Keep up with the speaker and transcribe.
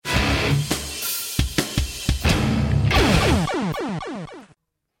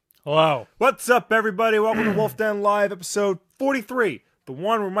Hello. What's up, everybody? Welcome to Wolf Den Live, episode 43. The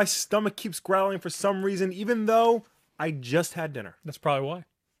one where my stomach keeps growling for some reason, even though I just had dinner. That's probably why.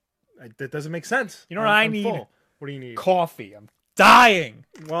 That doesn't make sense. You know what I I'm need? full. What do you need? Coffee. I'm dying.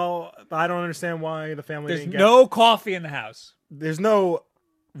 Well, I don't understand why the family There's didn't get... no coffee in the house. There's no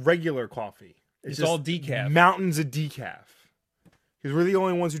regular coffee. It's just all decaf. Mountains of decaf. Because we're the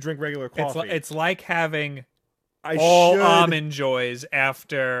only ones who drink regular coffee. It's like having I all should, almond joys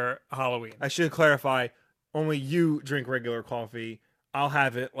after Halloween. I should clarify, only you drink regular coffee. I'll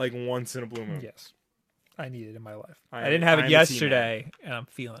have it like once in a blue moon. Yes. I need it in my life. I I didn't have am it a yesterday, and I'm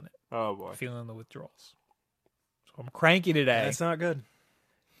feeling it. Oh, boy. Feeling the withdrawals. So I'm cranky today. That's not good.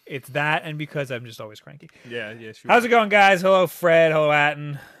 It's that and because I'm just always cranky. Yeah, sure. How's it going, guys? Hello, Fred. Hello,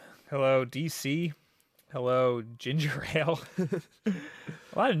 Atten. Hello, DC. Hello, Ginger Ale.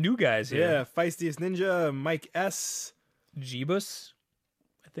 A lot of new guys here. Yeah, Feistiest Ninja, Mike S. Jeebus,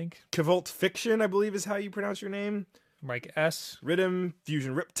 I think. Cavolt Fiction, I believe is how you pronounce your name. Mike S. Rhythm,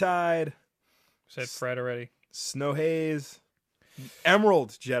 Fusion Riptide. Said Fred already. Snow Haze.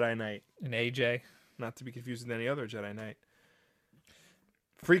 Emerald Jedi Knight. And AJ. Not to be confused with any other Jedi Knight.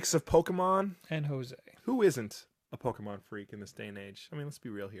 Freaks of Pokemon. And Jose. Who isn't a Pokemon freak in this day and age? I mean, let's be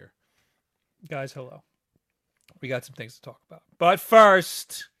real here. Guys, hello. We got some things to talk about. But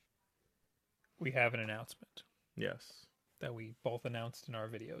first, we have an announcement Yes. that we both announced in our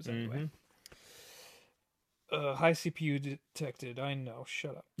videos anyway. High CPU detected. I know.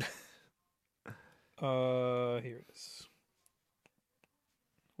 Shut up. Here it is.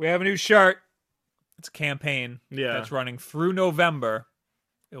 We have a new shirt. It's a campaign that's running through November.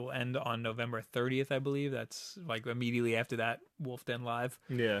 It will end on November 30th, I believe. That's like immediately after that Wolf Den Live.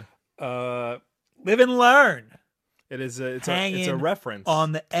 Yeah. Live and learn. It's a reference.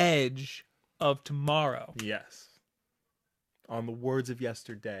 On the edge of tomorrow. Yes. On the words of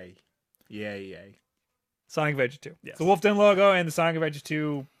yesterday. Yay. Sonic Adventure 2. Yes. The Wolf Den logo and the Sonic Adventure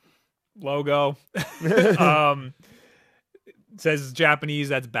 2 logo. It says Japanese,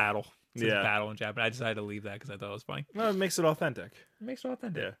 that's battle. It says battle in Japanese. I decided to leave that because I thought it was funny. Well, it makes it authentic. It makes it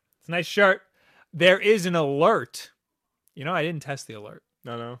authentic. Yeah. It's a nice shirt. There is an alert. You know, I didn't test the alert.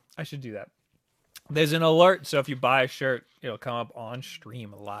 No. I should do that. There's an alert, so if you buy a shirt, it'll come up on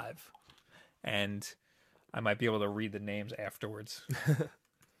stream live. And I might be able to read the names afterwards.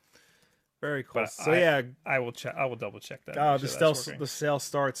 Very cool. But So I will check. I will double check that. The sale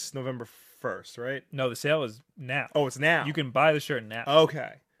starts November 1st, right? No, the sale is now. Oh, it's now. You can buy the shirt now.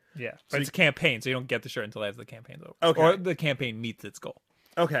 Okay. Yeah, but it's a campaign, so you don't get the shirt until after the campaign's over. Okay. Or the campaign meets its goal.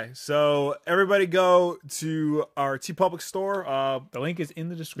 Okay, so everybody go to our TeePublic store. The link is in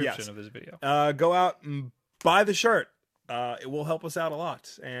the description Yes. of this video. Go out and buy the shirt. It will help us out a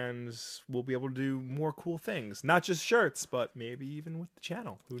lot, and we'll be able to do more cool things. Not just shirts, but maybe even with the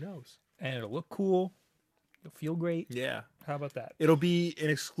channel. Who knows? And it'll look cool. You'll feel great. Yeah. How about that? It'll be an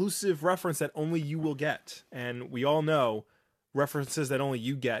exclusive reference that only you will get. And we all know references that only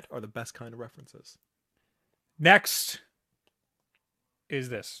you get are the best kind of references. Next is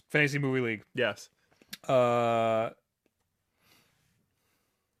this. Fantasy Movie League. Yes. All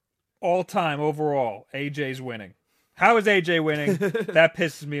time overall, AJ's winning. How is AJ winning? That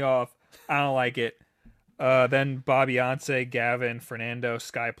pisses me off. I don't like it. Then Bobbiance, Gavin, Fernando,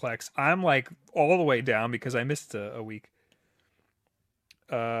 Skyplex. I'm like all the way down because I missed a week.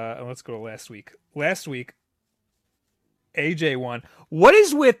 And let's go to last week. Last week, AJ won. What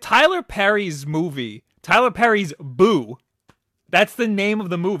is with Tyler Perry's movie? Tyler Perry's Boo. That's the name of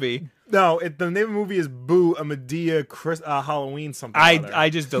the movie. No, the name of the movie is Boo, a Medea Halloween something. I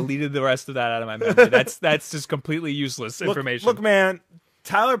just deleted the rest of that out of my memory. That's just completely useless information. Look, man,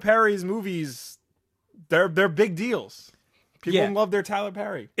 Tyler Perry's movies, they're big deals. People love their Tyler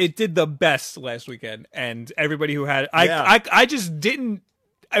Perry. It did the best last weekend, and everybody who had I just didn't.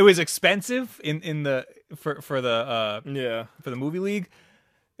 It was expensive for the movie league.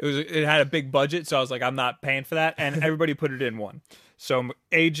 It had a big budget, so I was like, I'm not paying for that, and everybody put it in one. So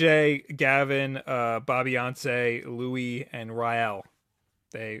AJ, Gavin, Bobbiance, Louis, and Rael,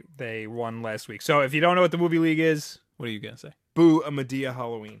 they won last week. So if you don't know what the movie league is, what are you gonna say? Boo, a Medea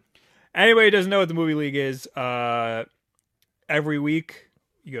Halloween. Anybody who doesn't know what the movie league is, every week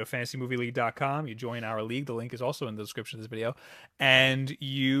you go to fantasymovieleague.com, you join our league. The link is also in the description of this video, and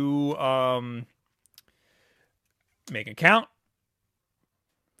you make an account.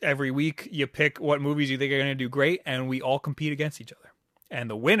 Every week you pick what movies you think are going to do great, and we all compete against each other. And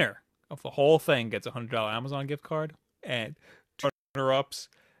the winner of the whole thing gets a $100 Amazon gift card, and runner-ups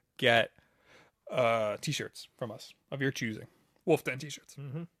get t-shirts from us of your choosing. Wolf Den t-shirts.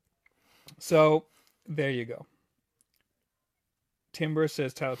 Mm-hmm. So there you go. Timber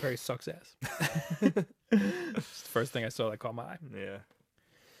says Tyler Perry sucks ass. It's the first thing I saw that caught my eye. Yeah.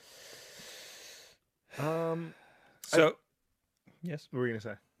 Yes. What were you gonna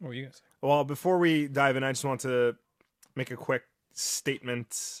say? What were you gonna say? Well, before we dive in, I just want to make a quick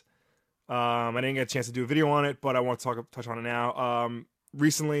statement. I didn't get a chance to do a video on it, but I want to touch on it now.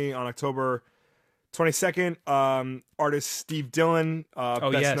 Recently, on October 22nd, artist Steve Dillon,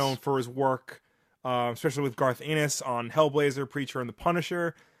 best known for his work, especially with Garth Ennis on Hellblazer, Preacher, and The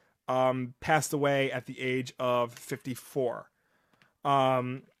Punisher, passed away at the age of 54.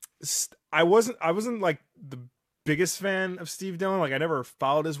 I wasn't like the biggest fan of Steve Dillon. Like, I never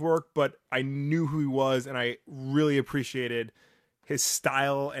followed his work, but I knew who he was, and I really appreciated his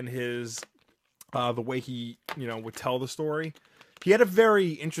style and his the way he would tell the story. He had a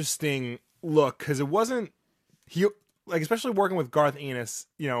very interesting look because it wasn't especially working with Garth Ennis.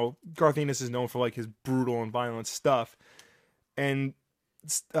 Garth Ennis is known for like his brutal and violent stuff, and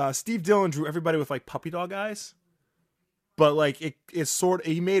Steve Dillon drew everybody with like puppy dog eyes, but like he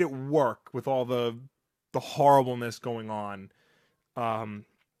made it work with all the horribleness going on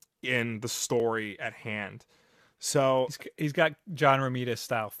in the story at hand. So he's got John Romita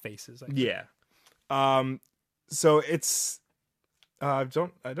style faces. Yeah. So it's I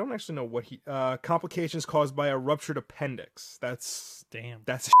don't actually know what he complications caused by a ruptured appendix. That's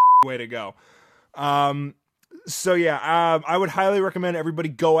a way to go. So yeah, I would highly recommend everybody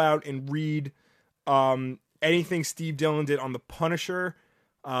go out and read anything Steve Dillon did on The Punisher,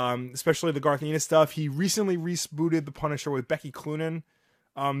 especially the Garth Ennis stuff. He recently rebooted The Punisher with Becky Cloonan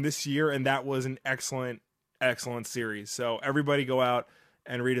this year, and that was an excellent series. So everybody go out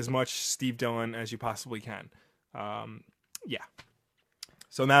and read as much Steve Dillon as you possibly can. Yeah.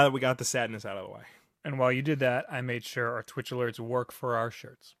 So now that we got the sadness out of the way. And while you did that, I made sure our Twitch alerts work for our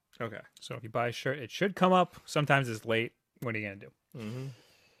shirts. Okay. So if you buy a shirt, it should come up. Sometimes it's late. What are you going to do? Mm-hmm.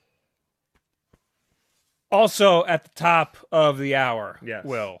 Also, at the top of the hour, yes.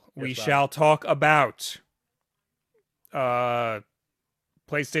 we shall talk about PlayStation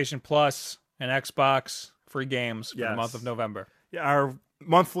Plus and Xbox free games for the month of November. Yeah, our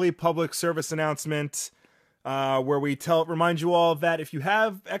monthly public service announcement where we remind you all that if you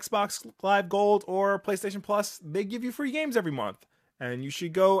have Xbox Live Gold or PlayStation Plus, they give you free games every month. And you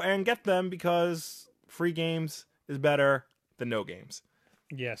should go and get them because free games is better than no games.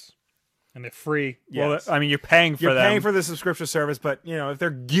 Yes. And they're free. Yes. Well, I mean, you're paying for them. You're paying for the subscription service, but, if they're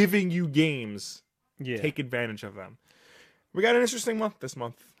giving you games, take advantage of them. We got an interesting month this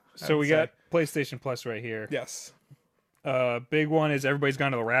month. So we got PlayStation Plus right here. Yes. Big one is Everybody's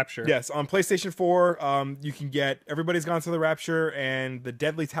Gone to the Rapture. Yes, on PlayStation 4, you can get Everybody's Gone to the Rapture and The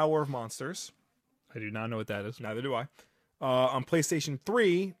Deadly Tower of Monsters. I do not know what that is. Neither do I. On PlayStation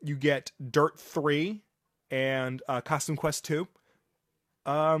 3, you get Dirt 3 and Costume Quest 2.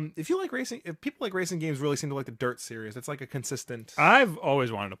 If people like racing games, really seem to like the Dirt series. It's like a consistent. I've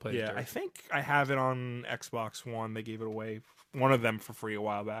always wanted to play Dirt. I think I have it on Xbox One. They gave it away, one of them, for free a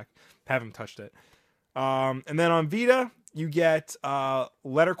while back. Haven't touched it. And then on Vita, you get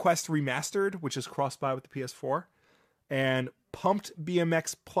Letter Quest Remastered, which is cross-buy with the PS4, and Pumped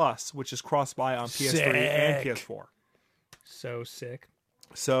BMX Plus, which is cross-buy on PS3 and PS4. So sick.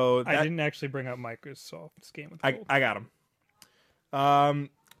 So I didn't actually bring up Microsoft's game with I got them.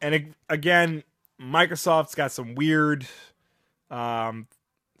 Again, Microsoft's got some weird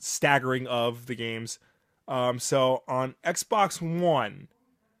staggering of the games. So on Xbox One,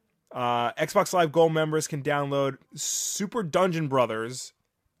 Xbox Live Gold members can download Super Dungeon Brothers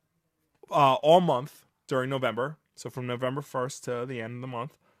all month during November. So from November 1st to the end of the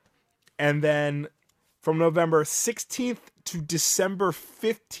month. And then from November 16th to December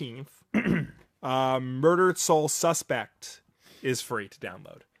 15th, Murdered Soul Suspect is free to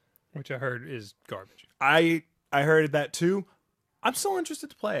download. Which I heard is garbage. I heard that too. I'm still interested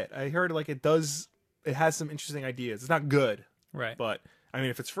to play it. I heard it has some interesting ideas. It's not good. Right. But I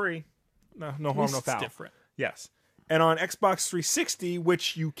mean, if it's free, no harm, no foul. It's different. Yes. And on Xbox 360,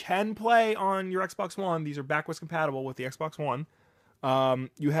 which you can play on your Xbox One, these are backwards compatible with the Xbox One.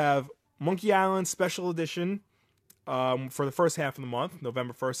 You have Monkey Island Special Edition for the first half of the month,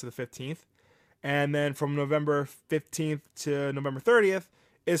 November 1st to the 15th. And then from November 15th to November 30th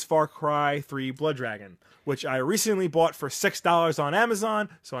is Far Cry 3 Blood Dragon, which I recently bought for $6 on Amazon,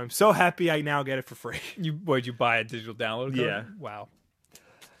 so I'm so happy I now get it for free. Would you buy a digital download code? Yeah. Wow.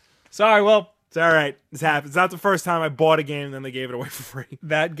 Sorry, well, it's all right. This happens. It's not the first time I bought a game and then they gave it away for free.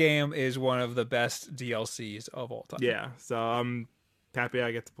 That game is one of the best DLCs of all time. Yeah, so I'm happy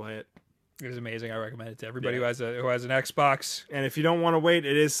I get to play it. It is amazing. I recommend it to everybody who has an Xbox. And if you don't want to wait,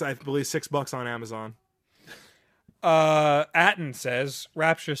 it is, I believe, $6 on Amazon. Atten says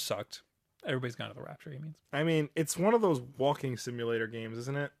Rapture sucked. Everybody's gone to the Rapture, he means. I mean, it's one of those walking simulator games,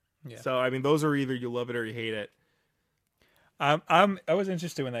 isn't it? Yeah. So, I mean, those are either you love it or you hate it. I was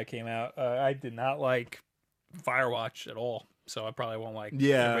interested when that came out. I did not like Firewatch at all, so I probably won't like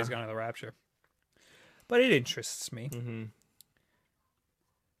Everybody's Gone to the Rapture. But it interests me. Mm-hmm.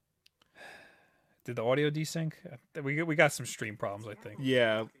 Did the audio desync? We got some stream problems, I think.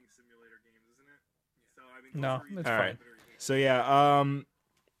 Yeah. No, it's fine. Right. So yeah,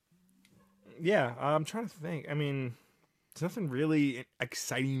 I'm trying to think. I mean, there's nothing really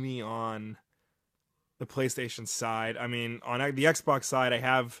exciting me on the PlayStation side. I mean, on the Xbox side, I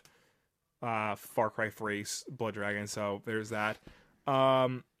have Far Cry 3, Blood Dragon, so there's that.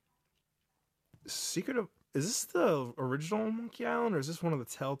 Is this the original Monkey Island, or is this one of the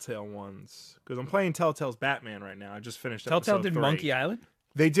Telltale ones? Because I'm playing Telltale's Batman right now. I just finished Telltale episode did 3. Monkey Island?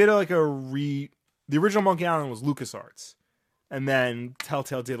 They did the original Monkey Island was LucasArts, and then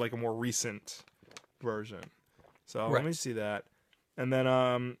Telltale did like a more recent version. So Let me see that, and then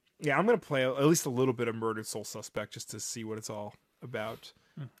I'm gonna play at least a little bit of Murdered Soul Suspect just to see what it's all about.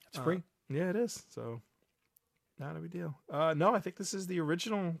 It's free. Yeah, it is. So not a big deal. No, I think this is the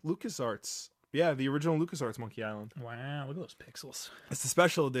original LucasArts. Yeah, the original LucasArts Monkey Island. Wow, look at those pixels. It's the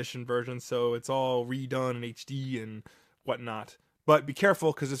special edition version, so it's all redone in HD and whatnot. But be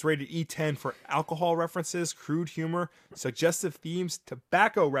careful, because it's rated E10 for alcohol references, crude humor, suggestive themes,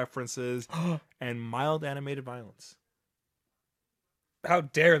 tobacco references, and mild animated violence. How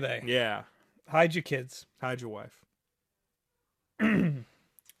dare they? Yeah. Hide your kids. Hide your wife. All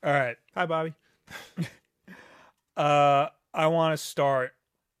right. Hi, Bobby. I want to start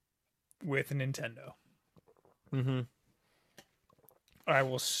with Nintendo. Mm-hmm. I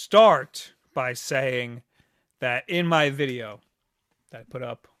will start by saying that in my video that I put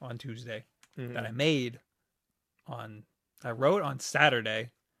up on Tuesday, that I wrote on Saturday,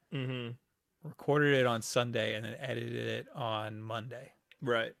 recorded it on Sunday, and then edited it on Monday.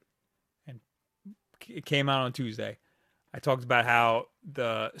 Right. And it came out on Tuesday. I talked about how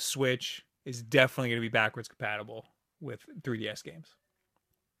the Switch is definitely going to be backwards compatible with 3DS games.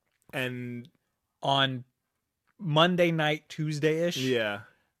 And on Monday night, Tuesday-ish, a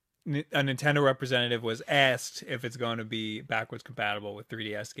Nintendo representative was asked if it's going to be backwards compatible with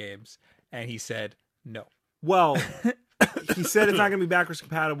 3DS games, and he said no. Well, he said it's not going to be backwards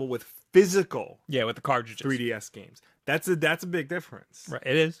compatible with physical, with the cartridges, 3DS games. That's a big difference. Right,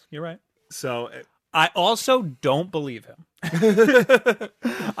 it is. You're right. So I also don't believe him.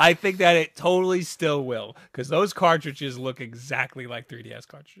 I think that it totally still will, because those cartridges look exactly like 3DS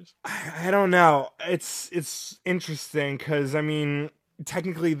cartridges. I don't know. It's interesting because, I mean,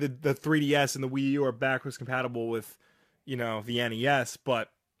 technically the 3DS and the Wii U are backwards compatible with, the NES,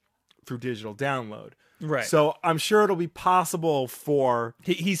 but through digital download. Right. So I'm sure it'll be possible for...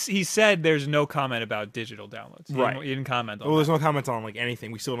 He said there's no comment about digital downloads. He didn't comment on Well, there's no comment on like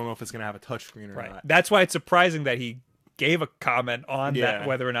anything. We still don't know if it's going to have a touchscreen or not. That's why it's surprising that he gave a comment on that,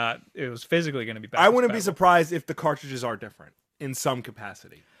 whether or not it was physically going to be backwards I wouldn't be surprised if the cartridges are different in some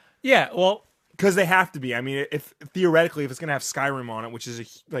capacity. Yeah, well... Because they have to be. I mean, if theoretically, if it's going to have Skyrim on it, which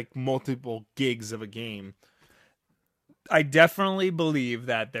is like multiple gigs of a game... I definitely believe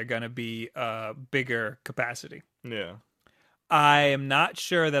that they're going to be bigger capacity. Yeah. I am not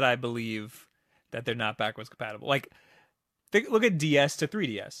sure that I believe that they're not backwards compatible. Like, look at DS to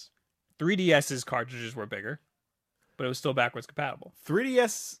 3DS. 3DS's cartridges were bigger, but it was still backwards compatible.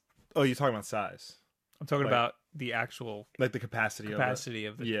 3DS... Oh, you're talking about size. I'm talking about the actual... Like the capacity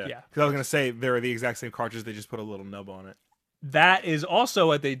of the... Yeah. Because I was going to say, they're the exact same cartridge, they just put a little nub on it. That is also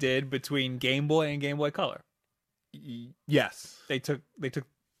what they did between Game Boy and Game Boy Color. Yes. They took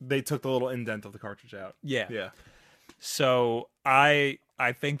the little indent of the cartridge out. Yeah. So I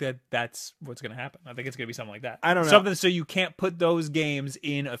think that that's what's going to happen. I think it's going to be something like that. I don't know. Something so you can't put those games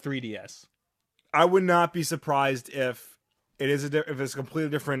in a 3DS. I would not be surprised if if it's a completely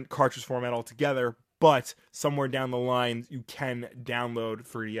different cartridge format altogether, but somewhere down the line you can download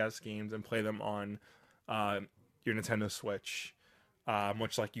 3DS games and play them on your Nintendo Switch.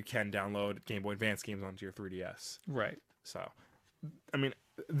 Much like you can download Game Boy Advance games onto your 3DS. Right. So, I mean,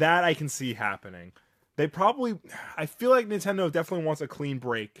 that I can see happening. I feel like Nintendo definitely wants a clean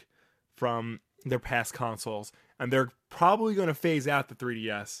break from their past consoles, and they're probably going to phase out the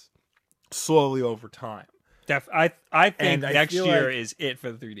 3DS slowly over time. I think next year is it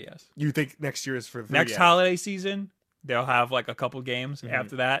for the 3DS. You think next year is for the 3DS? Next holiday season, they'll have like a couple games. Mm-hmm.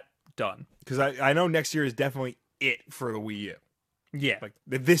 After that, done. Because I know next year is definitely it for the Wii U. Yeah. Like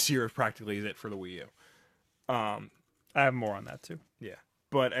this year practically is it for the Wii U. I have more on that too. Yeah.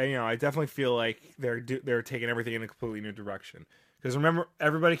 But I definitely feel like they're taking everything in a completely new direction. Because remember,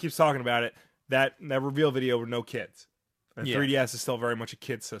 everybody keeps talking about it. That reveal video with no kids, and 3DS is still very much a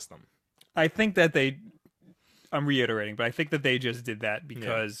kid system. I think that I'm reiterating, but I think that they just did that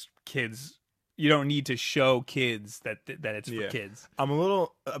because kids. You don't need to show kids that it's for kids. I'm a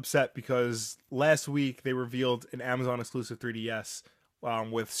little upset because last week they revealed an Amazon exclusive 3DS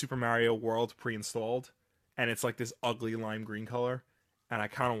with Super Mario World pre-installed, and it's like this ugly lime green color. And I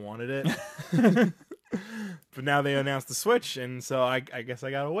kind of wanted it. But now they announced the Switch, and so I guess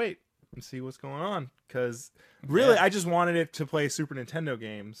I gotta wait and see what's going on. Because really, I just wanted it to play Super Nintendo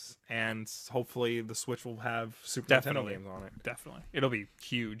games, and hopefully the Switch will have Super Nintendo games on it. Definitely. It'll be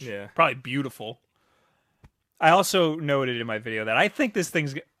huge. Yeah. Probably beautiful. I also noted in my video that I think this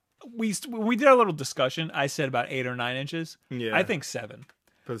thing's... When we did a little discussion, I said about 8 or 9 inches. Yeah. I think 7.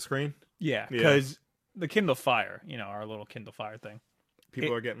 For the screen? Yeah, because the Kindle Fire, our little Kindle Fire thing.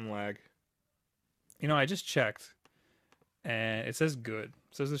 People are getting lag. I just checked, and it says good.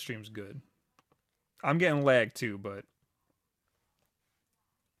 It says the stream's good. I'm getting lag too, but it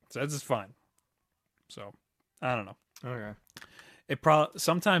says it's fine. So, I don't know. Okay.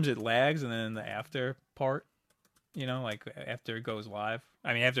 Sometimes it lags, and then in the after part, like after it goes live.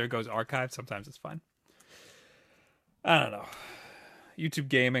 After it goes archived, sometimes it's fine. I don't know. YouTube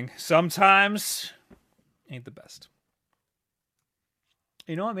gaming sometimes ain't the best.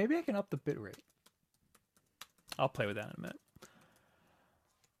 You know what? Maybe I can up the bitrate. I'll play with that in a minute.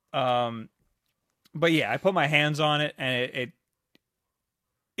 But yeah, I put my hands on it, and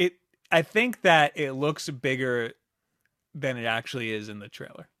it. I think that it looks bigger than it actually is in the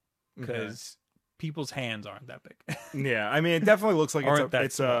trailer because people's hands aren't that big. Yeah, it definitely looks like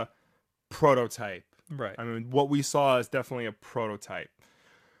it's a prototype. Right. What we saw is definitely a prototype.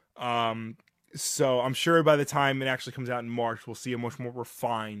 So I'm sure by the time it actually comes out in March, we'll see a much more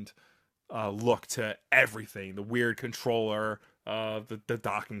refined look to everything. The weird controller, the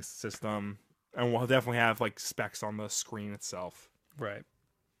docking system, and we'll definitely have like specs on the screen itself. Right.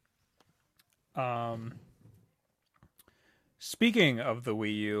 Speaking of the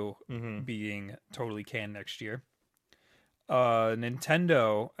Wii U being totally canned next year,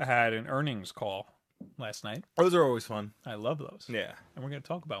 Nintendo had an earnings call last night. Those are always fun. I love those. Yeah. And we're going to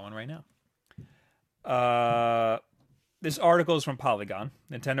talk about one right now. This article is from Polygon.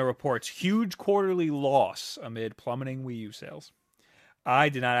 Nintendo reports huge quarterly loss amid plummeting Wii U sales. I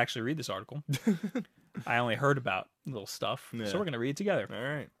did not actually read this article. I only heard about little stuff. Yeah. So we're going to read it together. All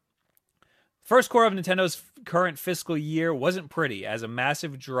right. First quarter of Nintendo's current fiscal year wasn't pretty, as a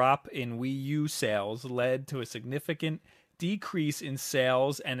massive drop in Wii U sales led to a significant decrease in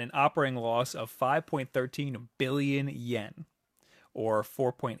sales and an operating loss of 5.13 billion yen, or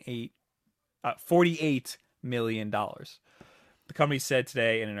 $48 million. The company said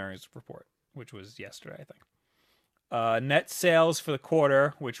today in an earnings report, which was yesterday, I think. Net sales for the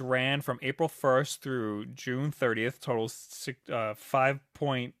quarter, which ran from April 1st through June 30th, totals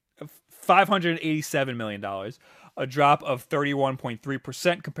 $587 million, a drop of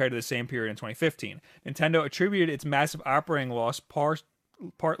 31.3% compared to the same period in 2015. Nintendo attributed its massive operating loss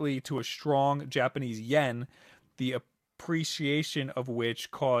partly to a strong Japanese yen, the appreciation of which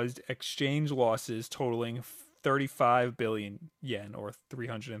caused exchange losses totaling 35 billion yen, or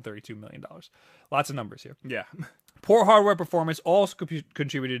 $332 million. Lots of numbers here. Yeah. Poor hardware performance also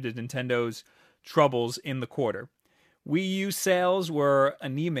contributed to Nintendo's troubles in the quarter. Wii U sales were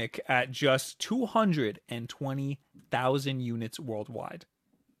anemic at just 220,000 units worldwide.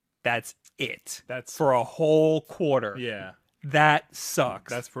 That's it. That's for a whole quarter. Yeah. That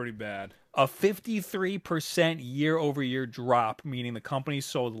sucks. That's pretty bad. A 53% year-over-year drop, meaning the company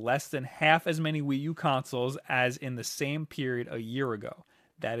sold less than half as many Wii U consoles as in the same period a year ago.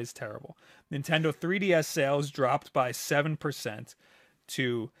 That is terrible. Nintendo 3DS sales dropped by 7%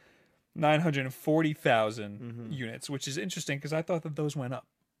 to 940,000 units, which is interesting because I thought that those went up.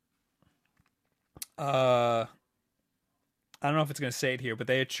 I don't know if it's going to say it here, but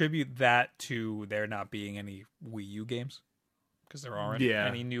they attribute that to there not being any Wii U games because there aren't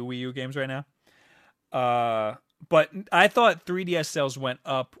any new Wii U games right now. But I thought 3DS sales went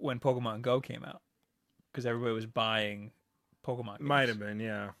up when Pokemon Go came out because everybody was buying Pokemon games. Might have been,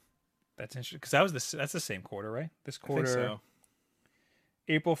 yeah. That's interesting because that's the same quarter, right? This quarter, I think so.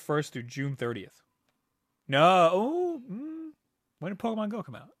 April 1st through June 30th. No, when did Pokemon Go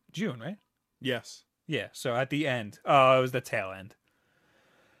come out? June, right? Yes. Yeah. So at the end, it was the tail end.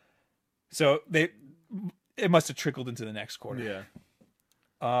 So it must have trickled into the next quarter.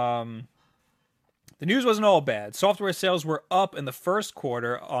 Yeah. The news wasn't all bad. Software sales were up in the first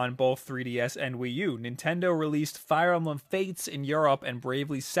quarter on both 3DS and Wii U. Nintendo released Fire Emblem Fates in Europe and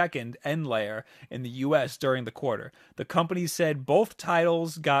Bravely Second End Layer in the US during the quarter. The company said both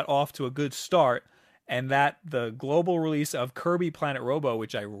titles got off to a good start, and that the global release of Kirby Planet Robo,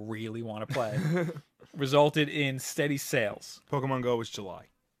 which I really want to play, resulted in steady sales. Pokemon Go was July,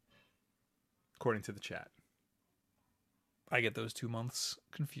 according to the chat. I get those 2 months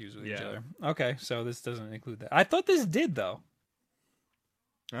confused with each other. Okay, so this doesn't include that. I thought this did, though.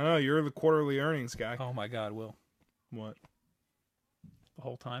 I don't know. You're the quarterly earnings guy. Oh, my God, Will. What? The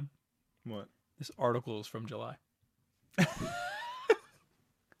whole time? What? This article is from July.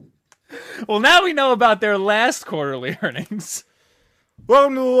 Well, now we know about their last quarterly earnings.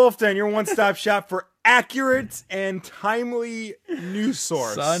 Welcome to the Wulff Den, your one-stop shop for accurate and timely news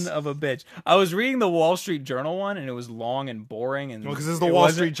source. Son of a bitch. I was reading the Wall Street Journal one, and it was long and boring. And because this is the Wall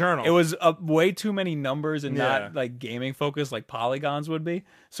Street Journal. It was way too many numbers and not like gaming focused like Polygons would be.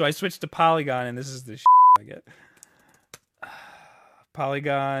 So I switched to Polygon, and this is the I get.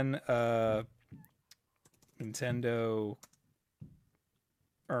 Polygon, Nintendo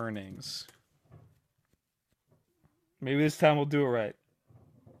earnings. Maybe this time we'll do it right.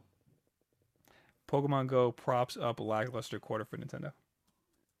 Pokemon Go props up a lackluster quarter for Nintendo.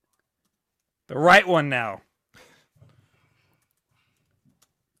 The right one now.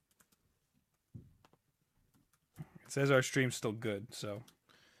 It says our stream's still good, so.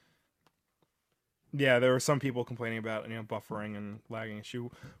 Yeah, there were some people complaining about buffering and lagging issue.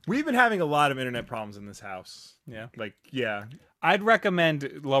 We've been having a lot of internet problems in this house. Yeah. I'd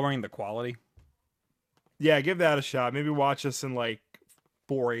recommend lowering the quality. Yeah, give that a shot. Maybe watch us in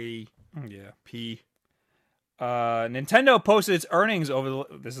 480. Yeah. P. Nintendo posted its earnings over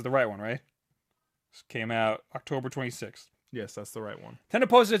this is the right one, right? This came out October 26th. Yes, that's the right one. Nintendo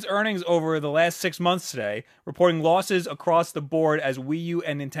posted its earnings over the last 6 months today, reporting losses across the board as Wii U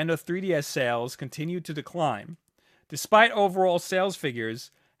and Nintendo 3DS sales continued to decline. Despite overall sales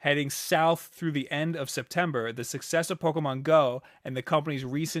figures heading south through the end of September, the success of Pokemon Go and the company's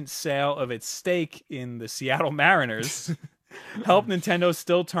recent sale of its stake in the Seattle Mariners helped Nintendo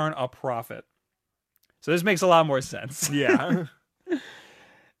still turn a profit. So this makes a lot more sense. Yeah.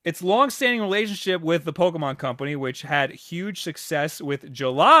 Its long-standing relationship with the Pokemon Company, which had huge success with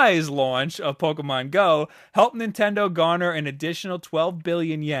July's launch of Pokemon Go, helped Nintendo garner an additional 12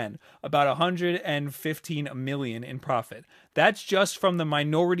 billion yen, about 115 million in profit. That's just from the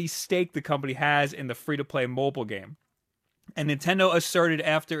minority stake the company has in the free-to-play mobile game. And Nintendo asserted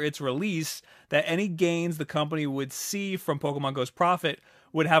after its release that any gains the company would see from Pokemon Go's profit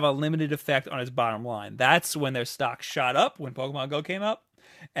would have a limited effect on its bottom line. That's when their stock shot up when Pokemon Go came up.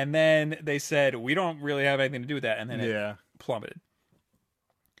 And then they said, we don't really have anything to do with that. And then it plummeted.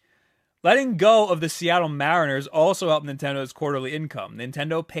 Letting go of the Seattle Mariners also helped Nintendo's quarterly income.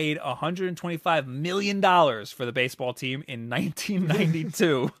 Nintendo paid $125 million for the baseball team in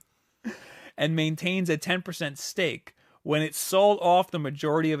 1992 and maintains a 10% stake. When it sold off the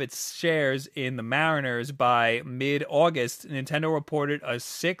majority of its shares in the Mariners by mid-August, Nintendo reported a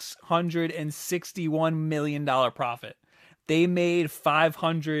 $661 million profit. They made over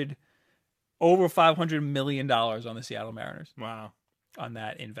 $500 million on the Seattle Mariners. Wow. On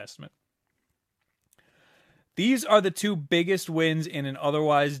that investment. These are the two biggest wins in an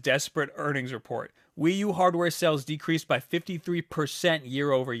otherwise desperate earnings report. Wii U hardware sales decreased by 53%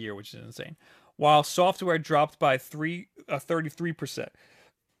 year over year, which is insane, while software dropped by 33%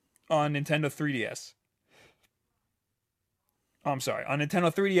 on Nintendo 3DS. I'm sorry. On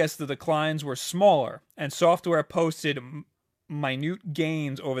Nintendo 3DS, the declines were smaller, and software posted minute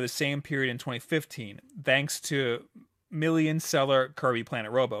gains over the same period in 2015, thanks to million-seller Kirby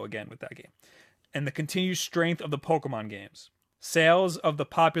Planet Robo, again with that game, and the continued strength of the Pokemon games. Sales of the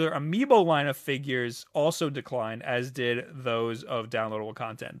popular Amiibo line of figures also declined, as did those of downloadable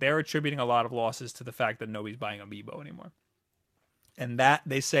content. They're attributing a lot of losses to the fact that nobody's buying Amiibo anymore. And that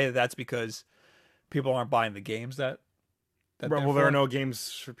they say that's because people aren't buying the games that well, there are no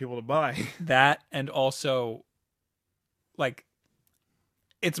games for people to buy. That, and also,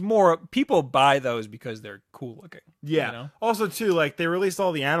 it's more people buy those because they're cool looking. Yeah. You know? Also, too, they released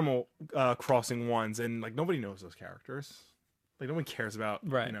all the Animal Crossing ones, and nobody knows those characters. No one cares about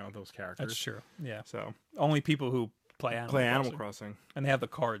those characters. That's true. Yeah. So only people who play Animal Crossing, and they have the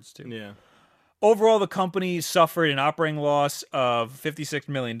cards too. Yeah. Overall, the company suffered an operating loss of $56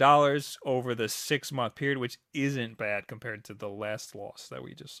 million over the 6-month period, which isn't bad compared to the last loss that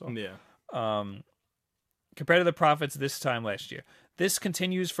we just saw. Yeah. compared to the profits this time last year. This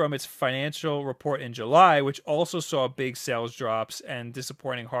continues from its financial report in July, which also saw big sales drops and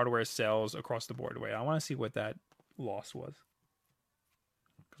disappointing hardware sales across the board. Wait, I want to see what that loss was,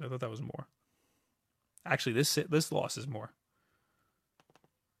 because I thought that was more. Actually, this loss is more.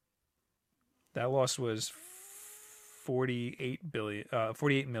 That loss was 48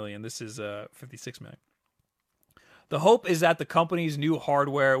 million. This is 56 million. The hope is that the company's new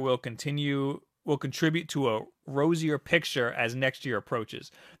hardware will contribute to a rosier picture as next year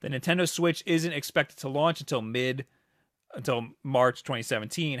approaches. The Nintendo Switch isn't expected to launch until March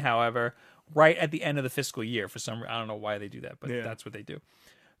 2017, however, right at the end of the fiscal year. For some reason, I don't know why they do that, but that's what they do.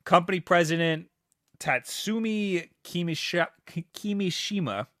 Company president Tatsumi Kimishima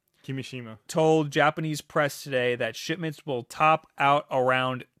told Japanese press today that shipments will top out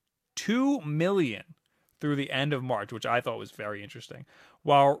around 2 million through the end of March, which I thought was very interesting,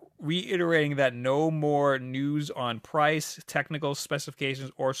 while reiterating that no more news on price, technical specifications,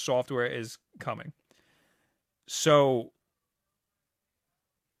 or software is coming. So,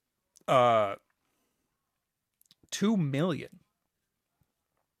 2 million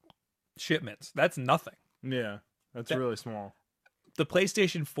shipments. That's nothing. Yeah, that's really small. The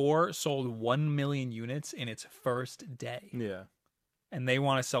PlayStation 4 sold 1 million units in its first day. Yeah. And they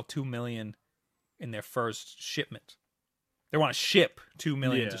want to sell 2 million in their first shipment. They want to ship 2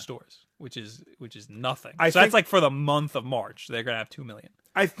 million to stores, which is nothing. So that's like for the month of March, they're going to have 2 million.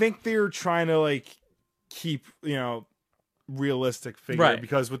 I think they're trying to like keep, realistic figure, right?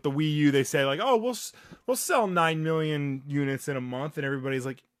 Because with the Wii U, they say like, "Oh, we'll sell 9 million units in a month," and everybody's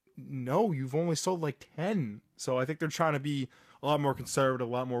like, "No, you've only sold like 10." So I think they're trying to be a lot more conservative,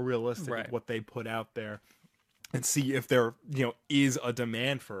 a lot more realistic with what they put out there, and see if there is a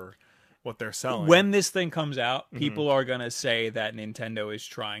demand for what they're selling. When this thing comes out, people are gonna say that Nintendo is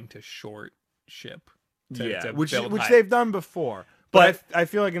trying to short ship, which they've done before. But I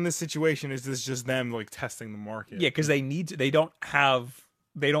feel like in this situation, is this just them like testing the market? Yeah, because they need to. They don't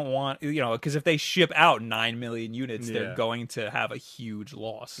want because if they ship out 9 million units, they're going to have a huge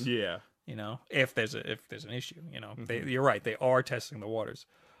loss. Yeah. If there's an issue, you're right. They are testing the waters.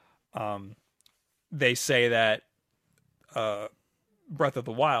 They say that Breath of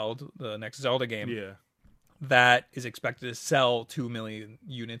the Wild, the next Zelda game, that is expected to sell 2 million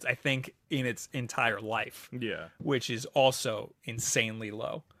units, I think, in its entire life. Yeah, which is also insanely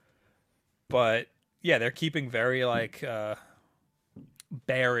low. But yeah, they're keeping very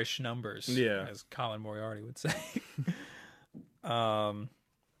bearish numbers. Yeah, as Colin Moriarty would say.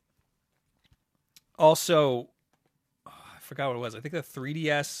 Also, I forgot what it was. I think the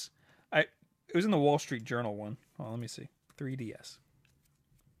 3DS. It was in the Wall Street Journal one. Oh, let me see. 3DS.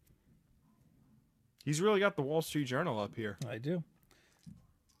 He's really got the Wall Street Journal up here. I do.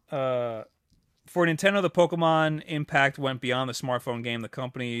 For Nintendo, the Pokemon impact went beyond the smartphone game. The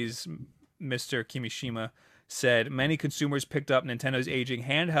company's Mr. Kimishima said many consumers picked up Nintendo's aging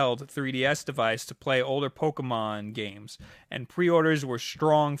handheld 3DS device to play older Pokemon games, and pre-orders were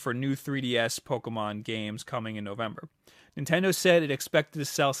strong for new 3DS Pokemon games coming in November. Nintendo said it expected to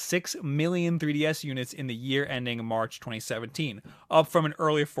sell 6 million 3DS units in the year ending March 2017, up from an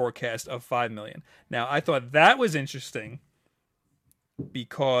earlier forecast of 5 million. Now, I thought that was interesting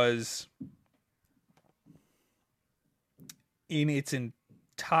because in its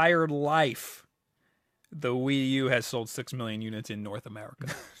entire life, the Wii U has sold 6 million units in North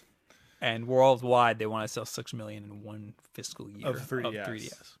America. And worldwide, they want to sell 6 million in one fiscal year of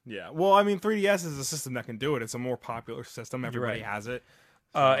 3DS. Yeah. Well, I mean, 3DS is a system that can do it. It's a more popular system. Everybody has it.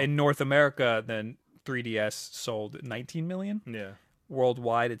 So. In North America, then 3DS sold 19 million. Yeah.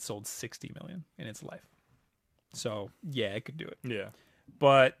 Worldwide, it sold 60 million in its life. So, yeah, it could do it. Yeah.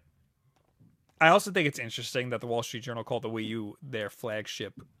 But I also think it's interesting that the Wall Street Journal called the Wii U their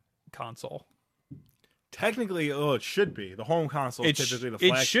flagship console. Technically, it should be. The home console is typically the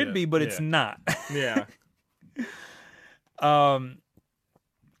flagship. It should be, but it's not. Yeah.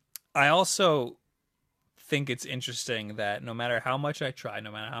 I also think it's interesting that no matter how much I try,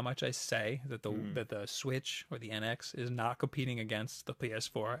 no matter how much I say that the Switch or the NX is not competing against the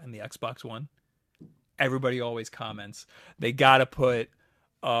PS4 and the Xbox One, everybody always comments they gotta put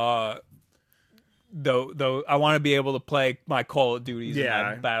Though I want to be able to play my Call of Duties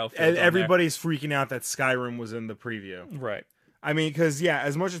and Battlefield. And everybody's freaking out that Skyrim was in the preview. Right. I mean, because,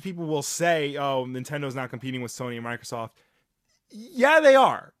 as much as people will say, oh, Nintendo's not competing with Sony and Microsoft, yeah, they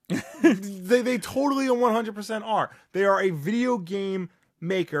are. they totally and 100% are. They are a video game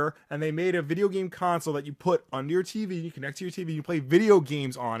maker, and they made a video game console that you put under your TV, you connect to your TV, you play video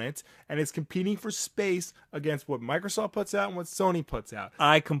games on it, and it's competing for space against what Microsoft puts out and what Sony puts out.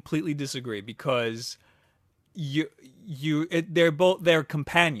 I completely disagree because they're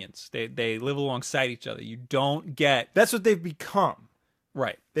companions. They live alongside each other. You don't get That's what they've become.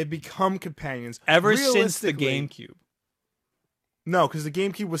 right. They've become companions Ever since the GameCube. No, because the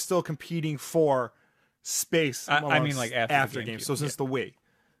GameCube was still competing for space. I mean, like after the games. So since the Wii,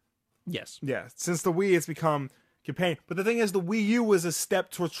 yes, yeah, since the Wii, it's become companion. But the thing is, the Wii U was a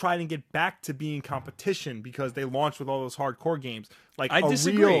step towards trying to get back to being competition because they launched with all those hardcore games, like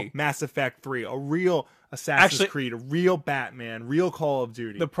real Mass Effect 3, a real Assassin's Creed, a real Batman, real Call of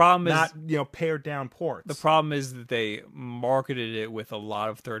Duty. The problem is not pared down ports. The problem is that they marketed it with a lot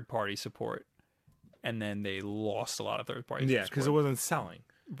of third party support, and then they lost a lot of third party. Yeah, because it wasn't selling.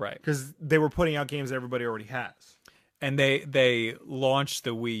 Right. Because they were putting out games that everybody already has. And they launched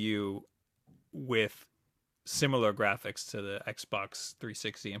the Wii U with similar graphics to the Xbox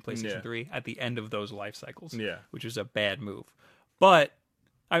 360 and PlayStation 3 at the end of those life cycles. Yeah. Which was a bad move. But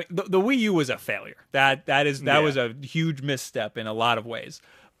I mean, the Wii U was a failure. That was a huge misstep in a lot of ways.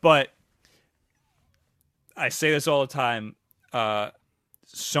 But I say this all the time.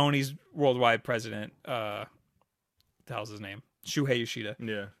 Sony's worldwide president, what the hell's his name? Shuhei Yoshida.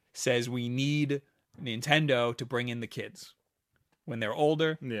 Yeah. Says we need Nintendo to bring in the kids. When they're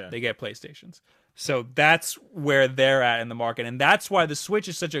older, they get PlayStations. So that's where they're at in the market. And that's why the Switch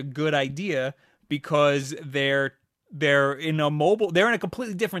is such a good idea, because they're in a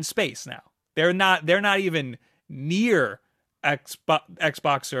completely different space now. They're not even near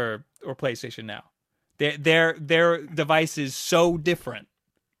Xbox or PlayStation now. Their device is so different.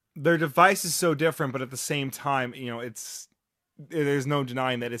 Their device is so different, but at the same time, there's no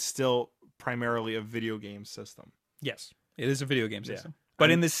denying that it's still primarily a video game system. Yes, it is a video game system.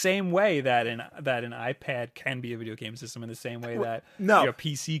 But in the same way that an iPad can be a video game system, in the same way that your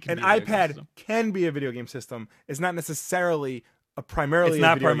PC can be a video game system. Can be a video game system. It's not necessarily primarily it's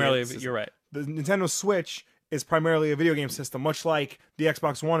not a video primarily game system. You're right. The Nintendo Switch is primarily a video game system, much like the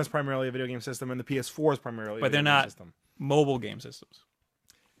Xbox One is primarily a video game system and the PS4 is primarily a video game system. But they're not mobile game systems.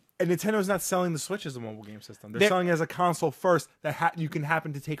 And Nintendo's not selling the Switch as a mobile game system. They're selling it as a console first that you can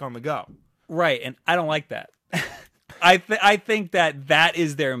happen to take on the go. Right, and I don't like that. I think that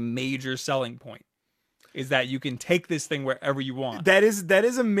is their major selling point, is that you can take this thing wherever you want. That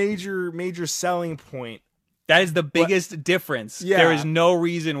is a major selling point. That is the biggest difference. Yeah. There is no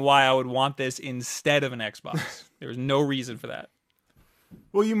reason why I would want this instead of an Xbox. There is no reason for that.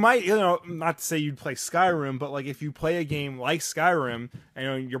 Well, you might, not to say you'd play Skyrim, but like if you play a game like Skyrim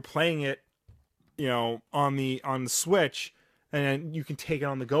and you're playing it, on the Switch, and then you can take it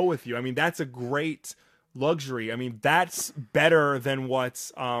on the go with you. I mean, that's a great luxury. I mean, that's better than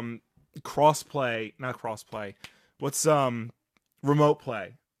what's not crossplay. What's remote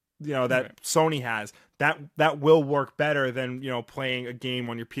play? That Sony has. That will work better than playing a game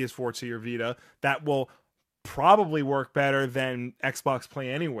on your PS4 to your Vita. That will probably work better than Xbox Play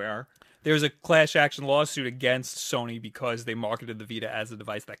Anywhere. There's a class action lawsuit against Sony because they marketed the Vita as a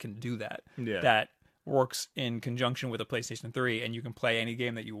device that can do that. Yeah. That works in conjunction with a PlayStation 3, and you can play any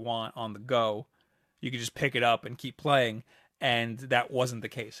game that you want on the go. You can just pick it up and keep playing, and that wasn't the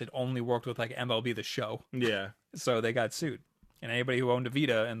case. It only worked with like MLB The Show. Yeah. So they got sued, and anybody who owned a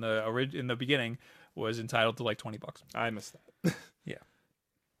Vita in the beginning was entitled to like $20. I missed that. Yeah.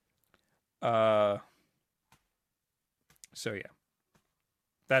 So yeah,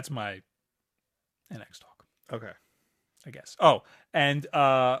 that's my NX talk. Okay. I guess. Oh, and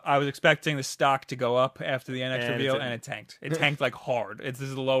I was expecting the stock to go up after the NX reveal, and it tanked. It tanked like hard. This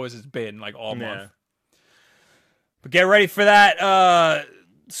is the lowest it's been like all month. But get ready for that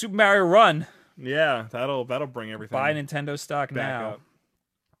Super Mario Run. Yeah, that'll bring everything. Buy Nintendo stock now.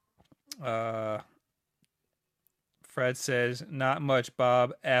 Fred says, not much,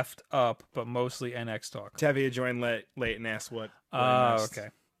 Bob. Effed up, but mostly NX talk. Tevye joined late and asked what. Okay.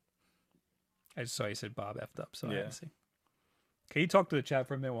 I just saw you said Bob effed up, so I had to see. Can you talk to the chat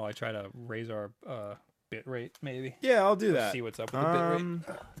for a minute while I try to raise our bit rate, mayy? Yeah, I'll do that. See what's up with the bit rate.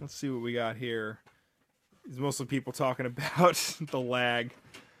 Let's see what we got here. It's mostly people talking about the lag.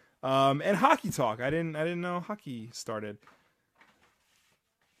 And hockey talk. I didn't know hockey started.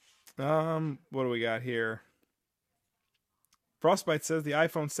 What do we got here? Frostbite says the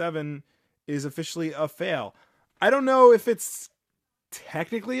iPhone 7 is officially a fail. I don't know if it's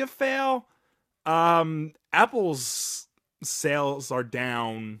technically a fail. Apple's sales are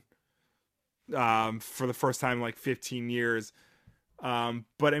down for the first time in like 15 years.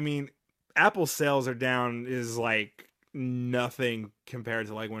 But I mean, Apple's sales are down is like nothing compared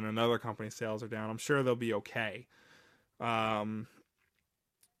to like when another company's sales are down. I'm sure they'll be okay. What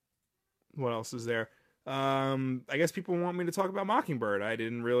else is there? I guess people want me to talk about Mockingbird. I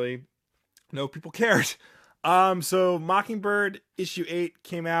didn't really know if people cared. So Mockingbird issue 8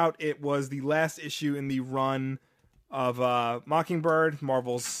 came out. It was the last issue in the run of Mockingbird,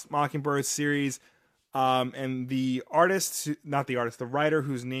 Marvel's Mockingbird series. And the writer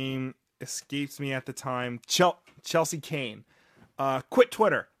whose name escapes me at the time, Chelsea Kane, quit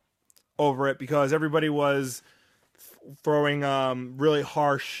Twitter over it because everybody was throwing really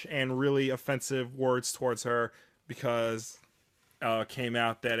harsh and really offensive words towards her because it came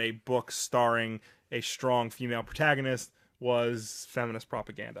out that a book starring a strong female protagonist was feminist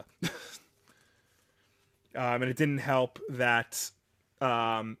propaganda. And it didn't help that,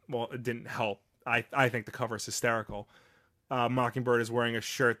 it didn't help. I think the cover is hysterical. Mockingbird is wearing a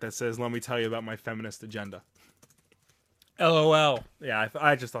shirt that says, "Let me tell you about my feminist agenda." LOL. Yeah,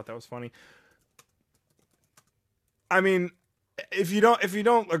 I just thought that was funny. I mean, if you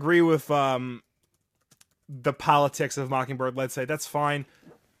don't agree with the politics of Mockingbird, let's say, that's fine.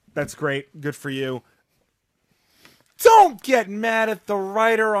 That's great. Good for you. Don't get mad at the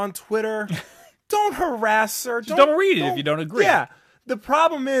writer on Twitter. Don't harass her. Don't read it if you don't agree. Yeah. The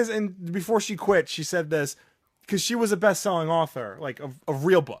problem is, and before she quit, she said this, because she was a best-selling author, like, of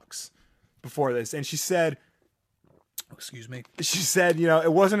real books before this. And she said, excuse me. She said,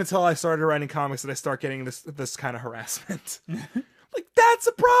 it wasn't until I started writing comics that I start getting this kind of harassment. Like, that's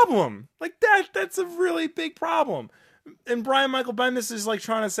a problem. Like, that's a really big problem. And Brian Michael Bendis is like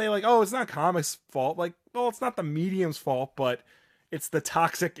trying to say like, oh, it's not comics' fault. Like, well, it's not the medium's fault, but it's the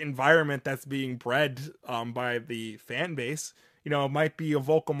toxic environment that's being bred by the fan base. It might be a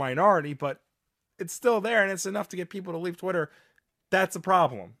vocal minority, but it's still there, and it's enough to get people to leave Twitter. That's a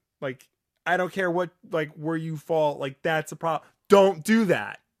problem. Like, I don't care where you fall. Like, that's a problem. Don't do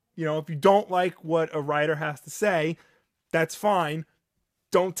that. If you don't like what a writer has to say, that's fine.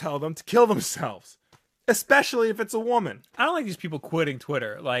 Don't tell them to kill themselves. Especially if it's a woman. I don't like these people quitting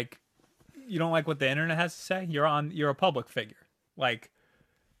Twitter. Like, you don't like what the internet has to say? You're a public figure. Like,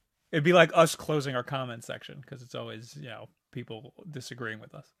 it'd be like us closing our comment section because it's always, people disagreeing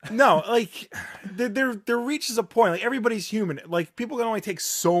with us. No, like, there reaches a point. Like, everybody's human. Like, people can only take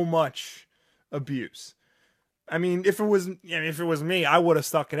so much abuse. I mean, if it was me, I would have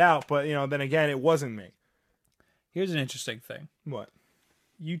stuck it out. But, then again, it wasn't me. Here's an interesting thing. What?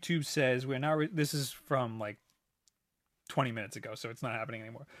 YouTube says this is from like 20 minutes ago, so it's not happening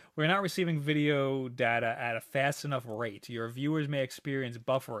anymore. We're not receiving video data at a fast enough rate. Your viewers may experience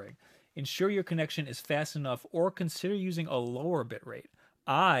buffering. Ensure your connection is fast enough or consider using a lower bitrate.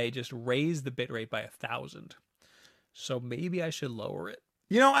 I just raised the bitrate by 1,000. So maybe I should lower it.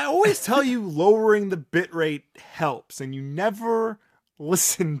 I always tell you lowering the bitrate helps, and you never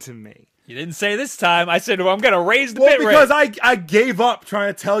listen to me. You didn't say this time. I said, well, I'm going to raise the bitrate. Because I gave up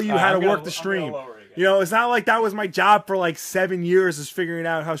trying to tell you how to work the stream. It's not like that was my job for like 7 years, is figuring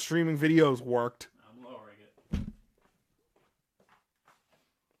out how streaming videos worked. I'm lowering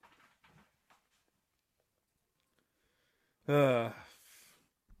it.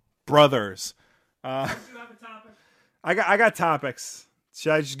 Brothers. I got topics.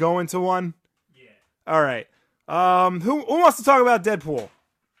 Should I just go into one? Yeah. All right. Who wants to talk about Deadpool?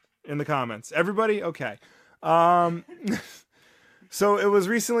 In the comments. Everybody? Okay. So it was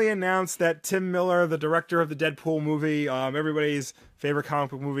recently announced that Tim Miller, the director of the Deadpool movie, everybody's favorite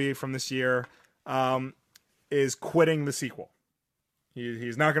comic book movie from this year, is quitting the sequel.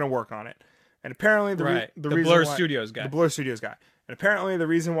 He's not going to work on it. And apparently the Blur Studios guy. The Blur Studios guy. And apparently the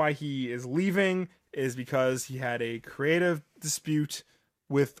reason why he is leaving is because he had a creative dispute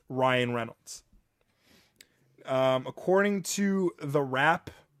with Ryan Reynolds. According to The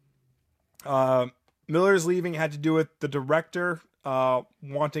Wrap, Miller's leaving had to do with the director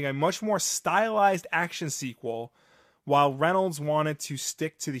wanting a much more stylized action sequel, while Reynolds wanted to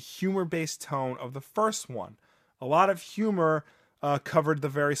stick to the humor-based tone of the first one. A lot of humor covered the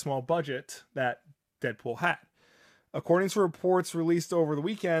very small budget that Deadpool had. According to reports released over the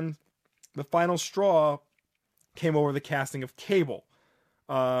weekend, the final straw came over the casting of Cable.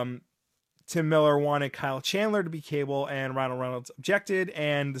 Tim Miller wanted Kyle Chandler to be Cable, and Ryan Reynolds objected,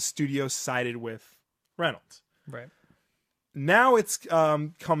 and the studio sided with Reynolds. Right. Now it's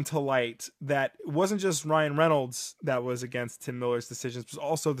come to light that it wasn't just Ryan Reynolds that was against Tim Miller's decisions, but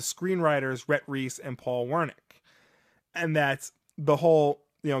also the screenwriters Rhett Reese and Paul Wernick. And that the whole,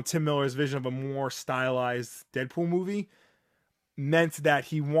 Tim Miller's vision of a more stylized Deadpool movie meant that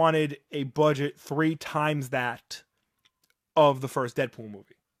he wanted a budget 3 times that of the first Deadpool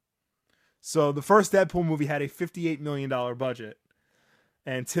movie. So the first Deadpool movie had a $58 million budget,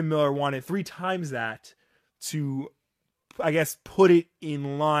 and Tim Miller wanted 3 times that to, I guess, put it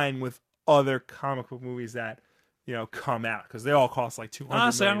in line with other comic book movies that come out because they all cost like 200.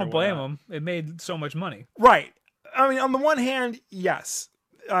 Honestly, I don't blame them. It made so much money. Right. I mean, on the one hand, yes,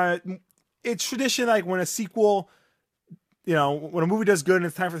 it's tradition. Like when a sequel, when a movie does good and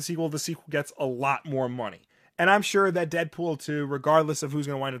it's time for the sequel gets a lot more money. And I'm sure that Deadpool 2, regardless of who's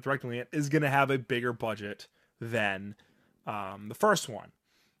going to wind up directing it, is going to have a bigger budget than the first one.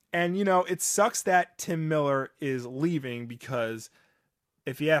 And, it sucks that Tim Miller is leaving because,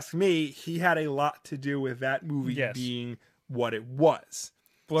 if you ask me, he had a lot to do with that movie being what it was.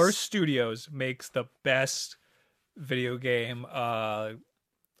 Blur Studios makes the best video game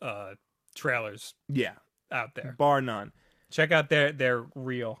trailers out there. Bar none. Check out their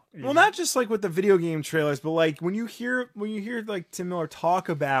reel. Well, not just like with the video game trailers, but like when you hear like Tim Miller talk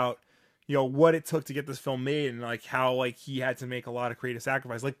about what it took to get this film made and like how like he had to make a lot of creative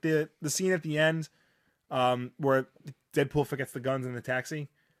sacrifice. Like the scene at the end where Deadpool forgets the guns in the taxi.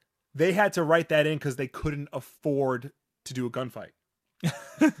 They had to write that in because they couldn't afford to do a gunfight.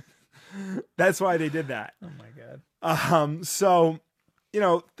 That's why they did that. Oh my god. So,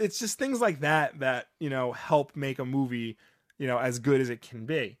 it's just things like that help make a movie, as good as it can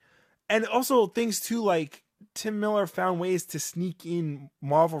be. And also things too, like Tim Miller found ways to sneak in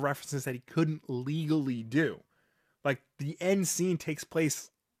Marvel references that he couldn't legally do. Like the end scene takes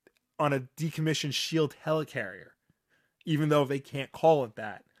place on a decommissioned SHIELD helicarrier, even though they can't call it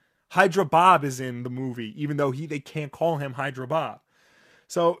that. Hydra Bob is in the movie, even though they can't call him Hydra Bob.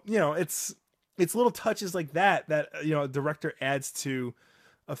 So, it's little touches like that a director adds to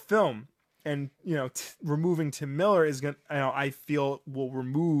a film. And, removing Tim Miller is going to, I feel will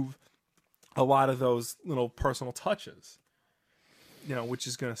remove a lot of those little personal touches, which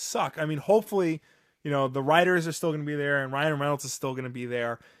is going to suck. I mean, hopefully, the writers are still going to be there and Ryan Reynolds is still going to be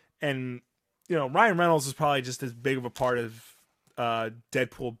there. And, Ryan Reynolds is probably just as big of a part of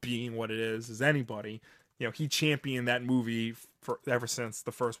Deadpool being what it is as anybody. He championed that movie ever since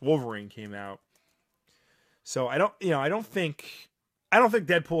the first Wolverine came out. So I don't think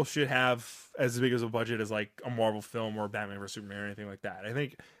Deadpool should have as big as a budget as like a Marvel film or Batman vs Superman or anything like that. I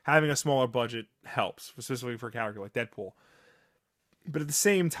think having a smaller budget helps, specifically for a character like Deadpool. But at the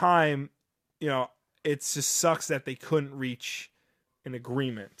same time, it just sucks that they couldn't reach an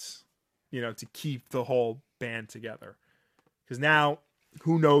agreement, to keep the whole band together. Because now,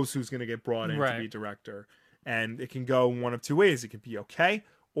 who knows who's going to get brought in to be director. And it can go one of two ways. It can be okay,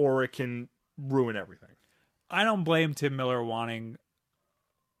 or it can ruin everything. I don't blame Tim Miller wanting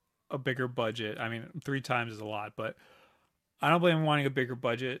a bigger budget. I mean, 3 times is a lot, but I don't blame him wanting a bigger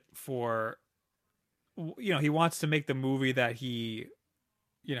budget for, he wants to make the movie that he,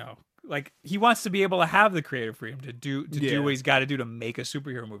 like he wants to be able to have the creative freedom to do what he's got to do to make a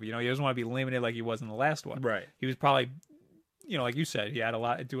superhero movie. He doesn't want to be limited like he was in the last one. Right. He was probably, like you said, he had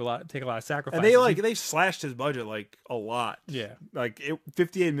take a lot of sacrifices. And they slashed his budget like a lot. Yeah. Like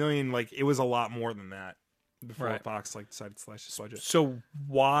 $58 million, like it was a lot more than that before Fox decided to slash his budget. So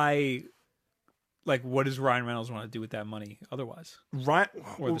why, like, what does Ryan Reynolds want to do with that money otherwise?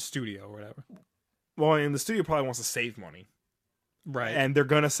 Or the studio or whatever. Well, and the studio probably wants to save money. Right. And they're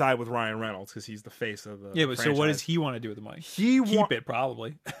going to side with Ryan Reynolds because he's the face of the but franchise. So what does he want to do with the money? Keep it,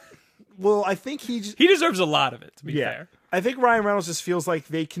 probably. Well, I think he deserves a lot of it, to be fair. I think Ryan Reynolds just feels like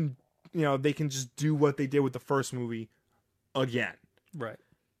they can just do what they did with the first movie again. Right.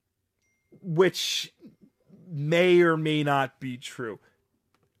 Which may or may not be true.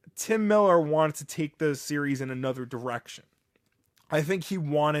 Tim Miller wanted to take the series in another direction. I think he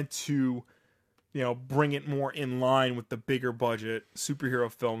wanted to, bring it more in line with the bigger budget superhero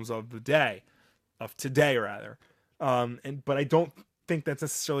films of today. But I don't think that's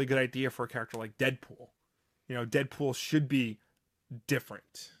necessarily a good idea for a character like Deadpool. Deadpool should be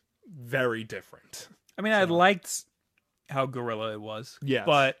different, very different. I mean, I liked how guerrilla it was. Yeah,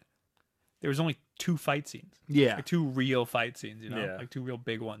 but there was only 2 fight scenes. Yeah, like 2 real fight scenes. Like 2 real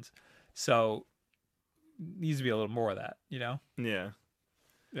big ones. So needs to be a little more of that. Yeah,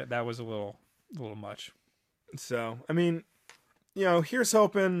 that was a little much. So I mean, here's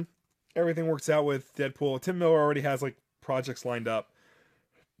hoping everything works out with Deadpool. Tim Miller already has like projects lined up.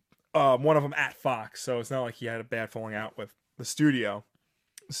 One of them at Fox, so it's not like he had a bad falling out with the studio.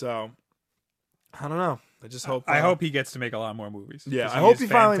 So I don't know. I just hope. I hope he gets to make a lot more movies. Yeah, I hope he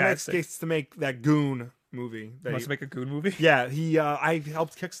finally gets to make that Goon movie. He wants to make a Goon movie. Yeah, he. I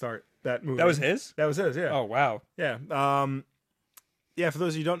helped kickstart that movie. That was his. Yeah. Oh wow. Yeah. Yeah. For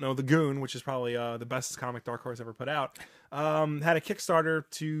those of you who don't know, the Goon, which is probably the best comic Dark Horse ever put out, had a Kickstarter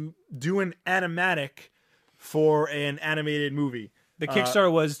to do an animatic for an animated movie. The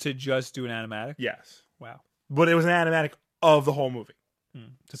Kickstarter was to just do an animatic? Yes. Wow. But it was an animatic of the whole movie.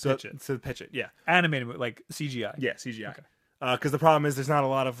 To pitch it, yeah. Animated, like CGI. Yeah, CGI. Because the problem is there's not a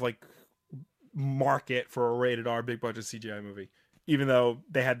lot of like market for a rated R big budget CGI movie. Even though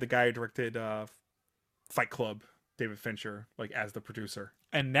they had the guy who directed Fight Club, David Fincher, like as the producer.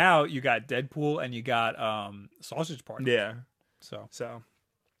 And now you got Deadpool and you got Sausage Party. Yeah. So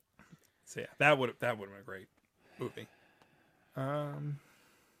yeah, that would have been a great movie.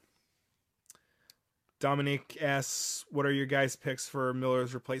 Dominic asks, what are your guys' picks for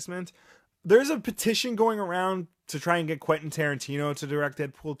Miller's replacement? There's a petition going around to try and get Quentin Tarantino to direct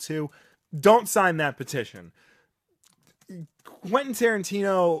Deadpool 2. Don't sign that petition. Quentin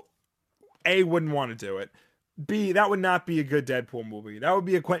Tarantino, A, wouldn't want to do it. B, that would not be a good Deadpool movie. That would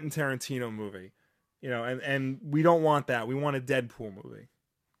be a Quentin Tarantino movie. You know, and we don't want that. We want a Deadpool movie.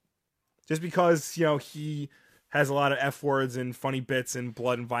 Just because, you know, he has a lot of F words and funny bits and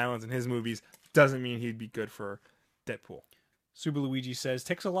blood and violence in his movies doesn't mean he'd be good for Deadpool. Super Luigi says,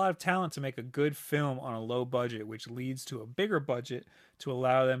 takes a lot of talent to make a good film on a low budget, which leads to a bigger budget to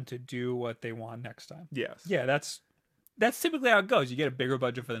allow them to do what they want next time. Yes. Yeah, that's typically how it goes. You get a bigger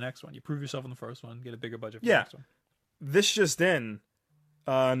budget for the next one. You prove yourself in the first one, get a bigger budget for the next one. This just in,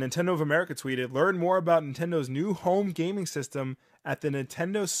 Nintendo of America tweeted, learn more about Nintendo's new home gaming system at the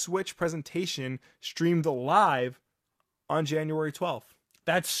Nintendo Switch presentation streamed live on January 12th.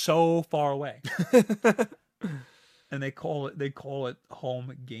 That's so far away. And they call it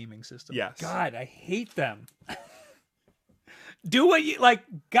home gaming system. Yes. God, I hate them. Do what you like.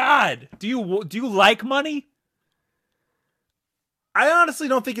 God, do you like money? I honestly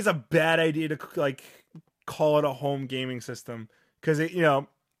don't think it's a bad idea to like call it a home gaming system because if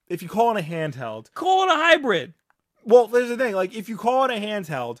you call it a handheld, call it a hybrid. Well, there's the thing. Like if you call it a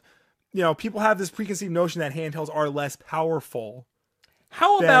handheld, people have this preconceived notion that handhelds are less powerful.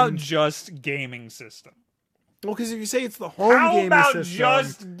 How about just gaming system? Well, because if you say it's the home gaming system... How about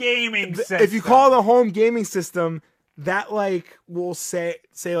just gaming system? If you call it a home gaming system, that, like, will say,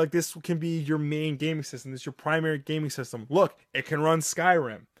 like, this can be your main gaming system. This is your primary gaming system. Look, it can run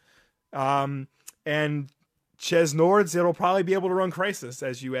Skyrim. And Ches Nords, it'll probably be able to run Crysis,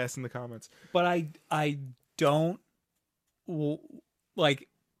 as you asked in the comments. But I don't... Like,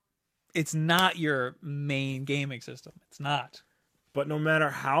 it's not your main gaming system. It's not. But no matter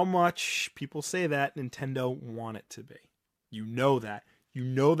how much people say that, Nintendo want it to be. You know that. You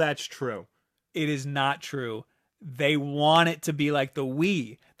know that's true. It is not true. They want it to be like the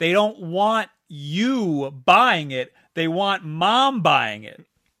Wii. They don't want you buying it. They want mom buying it.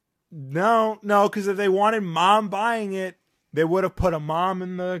 No, because if they wanted mom buying it, they would have put a mom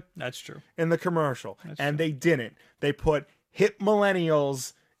in the... That's true. In the commercial. And they didn't. They put hip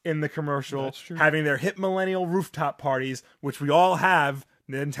millennials in the commercial, having their hip millennial rooftop parties, which we all have.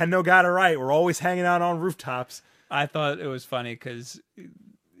 Nintendo got it right. We're always hanging out on rooftops. I thought it was funny because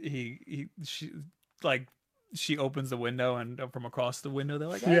she opens the window and from across the window they're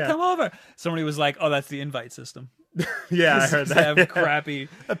like, "Hey, come over." Somebody was like, "Oh, that's the invite system." Yeah, I heard that. Have crappy.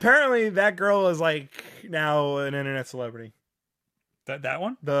 Apparently, that girl is like now an internet celebrity. That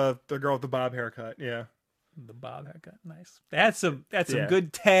one? The girl with the bob haircut. Yeah. The bob haircut, nice. That's some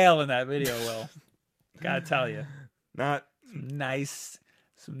good tail in that video. Will, gotta tell you, not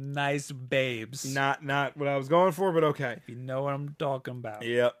some nice babes. Not what I was going for, but okay. If you know what I'm talking about.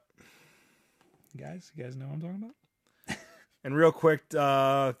 Yep. You guys know what I'm talking about. And real quick,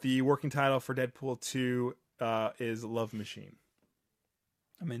 the working title for Deadpool 2 is Love Machine.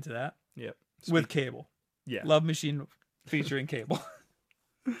 I'm into that. Yep. With Cable. Yeah. Love Machine featuring Cable.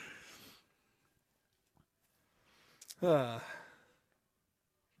 Well,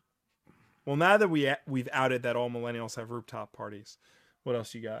 now that we've outed that all millennials have rooftop parties, what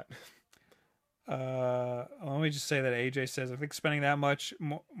else you got? Let me just say that AJ says, I think spending that much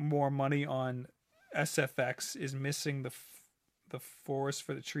more money on SFX is missing the forest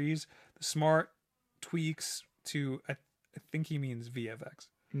for the trees. The smart tweaks to, I think he means VFX.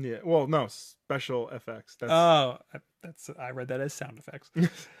 Yeah, well, no, special effects. I read that as sound effects.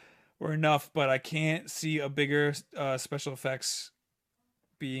 Were enough, but I can't see a bigger special effects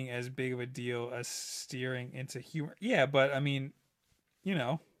being as big of a deal as steering into humor. Yeah, but I mean,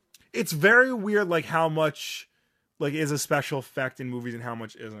 it's very weird, like how much like is a special effect in movies and how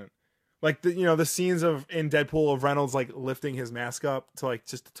much isn't. Like the scenes in Deadpool of Reynolds like lifting his mask up to like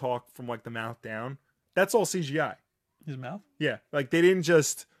just to talk from like the mouth down. That's all CGI. His mouth? Yeah, like they didn't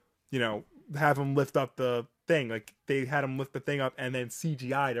just have him lift up the thing. Like they had him lift the thing up and then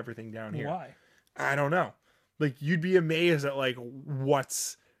CGI'd everything down here. Why? I don't know. Like you'd be amazed at like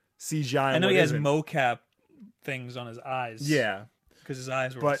what's CGI. I know he has mocap things on his eyes. Yeah, because his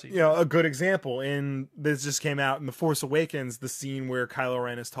eyes were. But a good example in this just came out in The Force Awakens, the scene where Kylo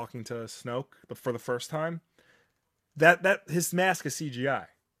Ren is talking to Snoke for the first time. That his mask is CGI.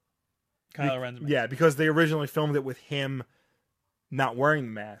 Kylo Ren's mask. Yeah, because they originally filmed it with him not wearing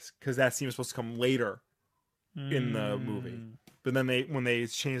the mask, because that scene was supposed to come later in the movie. But then when they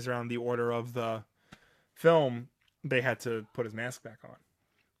changed around the order of the film, they had to put his mask back on.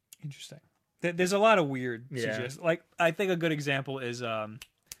 Interesting. There's a lot of weird suggestions. Like, I think a good example is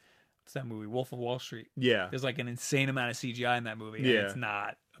what's that movie? Wolf of Wall Street. Yeah. There's like an insane amount of CGI in that movie. And it's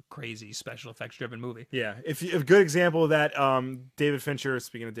not a crazy special effects driven movie. Yeah. If a good example of that, David Fincher,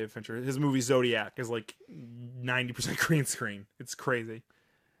 speaking of David Fincher, his movie Zodiac is like 90% green screen. It's crazy.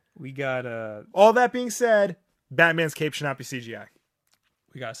 We got all that being said, Batman's cape should not be CGI.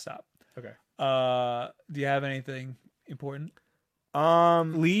 We gotta stop. Okay. Do you have anything important?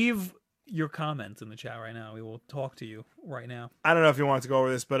 Leave your comments in the chat right now. We will talk to you right now. I don't know if you want to go over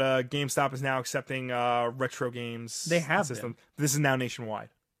this, but GameStop is now accepting retro games. They have system. This is now nationwide.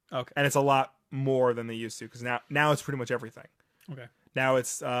 Okay. And it's a lot more than they used to, because now it's pretty much everything. Okay. Now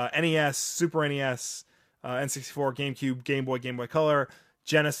it's NES, Super NES, N64, GameCube, Game Boy Color,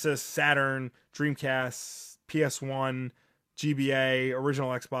 Genesis, Saturn, Dreamcast, PS1, GBA,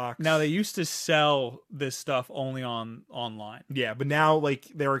 original Xbox. Now, they used to sell this stuff only online. Yeah, but now like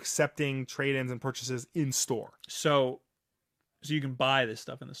they're accepting trade-ins and purchases in store. So you can buy this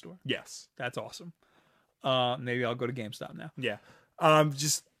stuff in the store. Yes. That's awesome. Maybe I'll go to GameStop now. Yeah.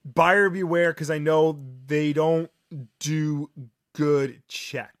 Just buyer beware, because I know they don't do good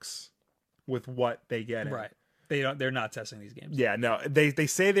checks with what they get in. Right. They're not testing these games. Yeah, no. They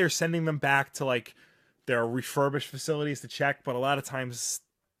say they're sending them back to like their refurbished facilities to check, but a lot of times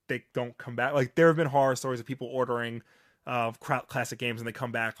they don't come back. Like, there have been horror stories of people ordering classic games and they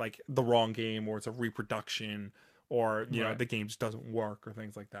come back like the wrong game, or it's a reproduction, or you know, the game just doesn't work, or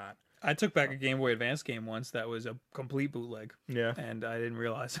things like that. I took back a Game Boy Advance game once that was a complete bootleg. Yeah. And I didn't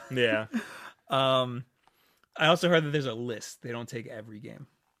realize. Yeah. I also heard that there's a list. They don't take every game.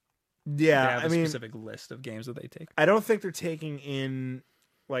 Yeah, they have a specific list of games that they take. I don't think they're taking in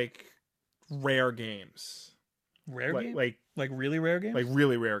like rare games. Rare games? Like really rare games? Like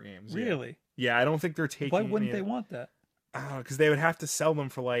really rare games. Really? Yeah, I don't think they're taking. Why wouldn't they want that? Because they would have to sell them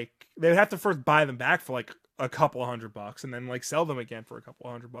for like, they would have to first buy them back for like a couple $100, and then like sell them again for a couple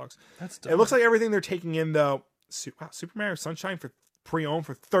 $100. That's dumb. It looks like everything they're taking in though. Wow, Super Mario Sunshine for pre-owned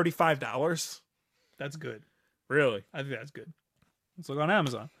for $35. That's good. Really? I think that's good. Let's look on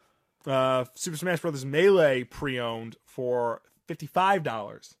Amazon. Super Smash Bros. Melee pre-owned for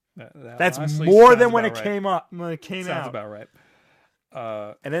 $55. That's honestly more than when it right. came up. When it came Sounds out. about right.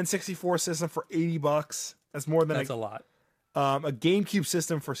 An N64 system for $80. That's more than a lot. A GameCube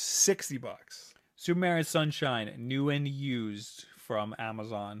system for $60. Super Mario Sunshine, new and used from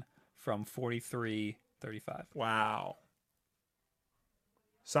Amazon, from $43.35. Wow.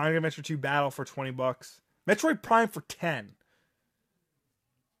 Sonic Adventure 2 Battle for $20. Metroid Prime for $10.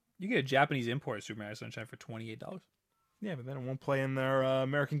 You get a Japanese import of Super Mario Sunshine for $28. Yeah, but then it won't play in their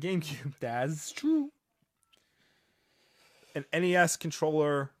American GameCube. That's true. An NES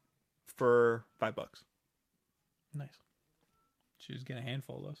controller for $5. Nice. She's getting a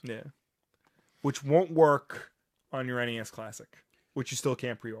handful of those. Yeah. Which won't work on your NES Classic, which you still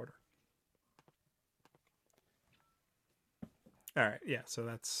can't pre-order. All right, yeah, so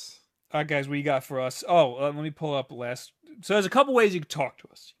that's... All right, guys, what you got for us? Oh, let me pull up last... So there's a couple ways you can talk to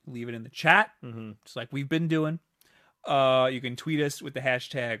us. Leave it in the chat, just like we've been doing. You can tweet us with the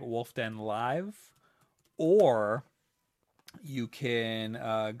hashtag WolfDenLive, or you can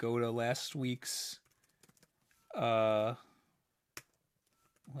go to last week's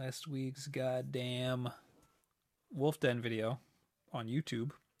goddamn Wolf Den video on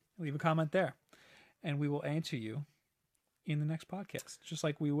YouTube. Leave a comment there, and we will answer you in the next podcast, just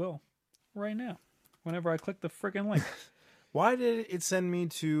like we will right now, whenever I click the freaking link. Why did it send me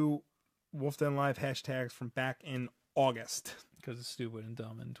to Wolf Den Live hashtags from back in August? Because it's stupid and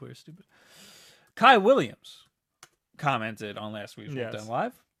dumb, and Twitter's stupid. Kai Williams commented on last week's Wolf Den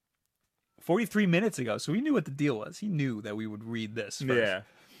Live 43 minutes ago, so he knew what the deal was. He knew that we would read this first. Yeah.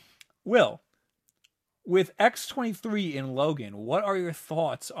 Will, with X-23 in Logan, what are your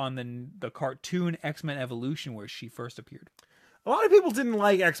thoughts on the cartoon X-Men Evolution where she first appeared? A lot of people didn't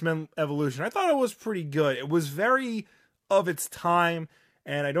like X-Men Evolution. I thought it was pretty good. It was very of its time,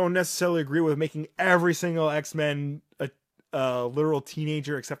 and I don't necessarily agree with making every single X-Men a literal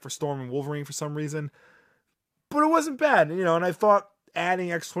teenager except for Storm and Wolverine for some reason. But it wasn't bad, you know, and I thought adding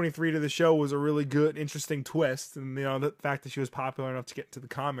X-23 to the show was a really good, interesting twist. And, you know, the fact that she was popular enough to get into the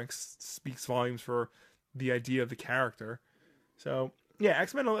comics speaks volumes for the idea of the character. So yeah,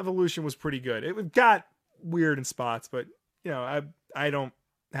 X-Men Evolution was pretty good. It got weird in spots, but I don't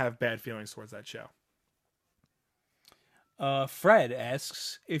have bad feelings towards that show. Fred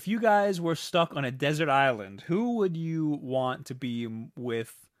asks, if you guys were stuck on a desert island, who would you want to be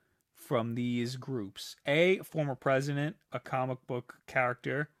with from these groups? A, former president, a comic book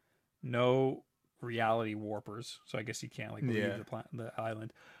character, no reality warpers, so I guess you can't leave the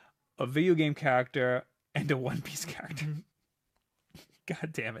island, a video game character, and a One Piece character.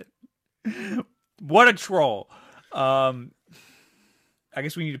 God damn it. What a troll. I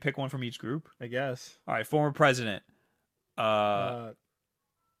guess we need to pick one from each group. I guess. All right, former president. Probably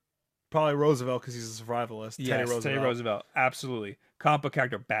Roosevelt because he's a survivalist. Yes, Teddy Roosevelt. Absolutely. Comic book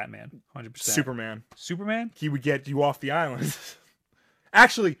character, Batman. 100%. Superman? He would get you off the island.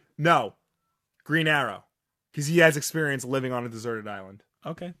 Actually, no. Green Arrow. Because he has experience living on a deserted island.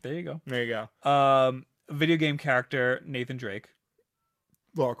 Okay, there you go. There you go. Video game character, Nathan Drake.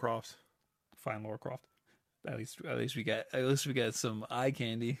 Lara Croft. Fine, Lara Croft. At least we get some eye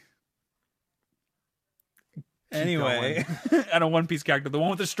candy. Anyway, and a One Piece character, the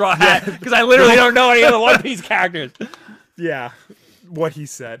one with the straw hat, because I literally don't know any of the One Piece characters. Yeah, what he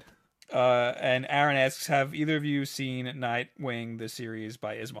said. And Aaron asks, have either of you seen Nightwing, the series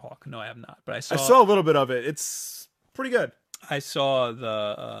by Ismahawk? No, I have not, but I saw a little bit of it. It's pretty good. I saw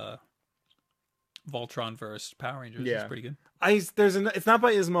the Voltron versus Power Rangers. Yeah, it's pretty good. It's not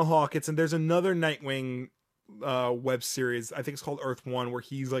by Ismahawk. There's another Nightwing web series. I think it's called Earth One, where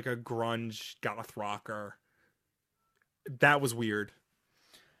he's like a grunge goth rocker. That was weird.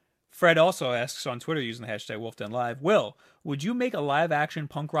 Fred also asks on Twitter using the hashtag WolfDenLive, Will, would you make a live-action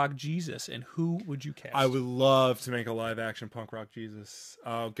punk rock Jesus, and who would you cast? I would love to make a live-action punk rock Jesus.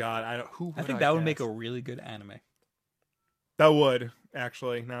 Oh God, I think that would make a really good anime. That would,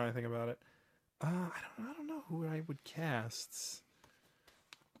 actually. Now that I think about it, I don't know who I would cast.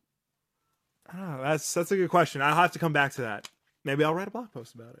 I don't know. That's a good question. I'll have to come back to that. Maybe I'll write a blog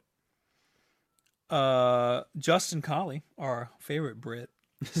post about it. Justin Colley, our favorite Brit,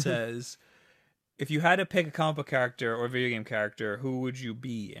 says, if you had to pick a comic book character or video game character, who would you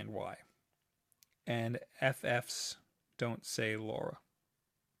be and why? And FFs don't say Lara.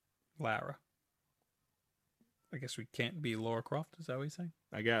 I guess we can't be Lara Croft. Is that what he's saying?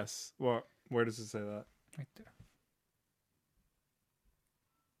 I guess. Well, where does it say that? Right there.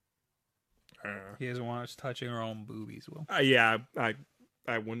 He doesn't want us touching our own boobies, Will. Yeah,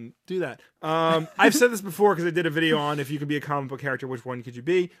 I wouldn't do that. I've said this before because I did a video on if you could be a comic book character, which one could you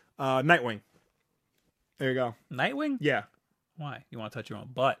be? Nightwing. There you go. Nightwing? Yeah. Why? You want to touch your own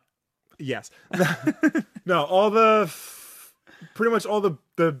butt? Yes. No, pretty much all the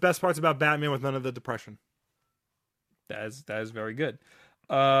best parts about Batman with none of the depression. That is very good.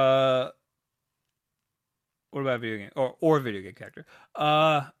 What about video game or video game character?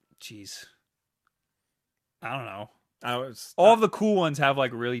 Jeez. I don't know. All of the cool ones have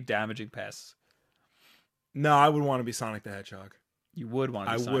like really damaging pests. No, I would want to be Sonic the Hedgehog. You would want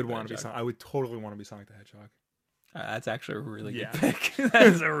to be Sonic the Hedgehog. I would totally want to be Sonic the Hedgehog. That's actually a really good pick. That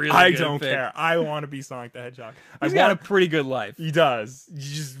is a really good pick. I don't care. I want to be Sonic the Hedgehog. He's got a pretty good life. He does. You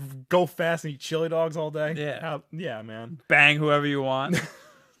just go fast and eat chili dogs all day. Yeah. Yeah, man. Bang whoever you want.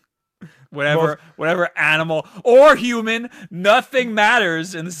 Whatever animal or human, nothing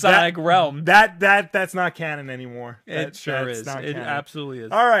matters in the Sonic realm. That's not canon anymore. It sure is. It absolutely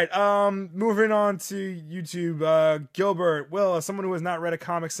is. All right. Moving on to YouTube. Gilbert, Will, as someone who has not read a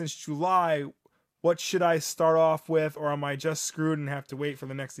comic since July, what should I start off with, or am I just screwed and have to wait for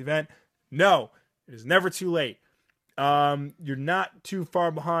the next event? No, it is never too late. You're not too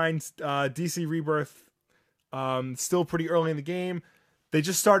far behind. DC Rebirth, still pretty early in the game. They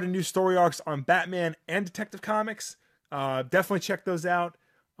just started new story arcs on Batman and Detective Comics. Definitely check those out.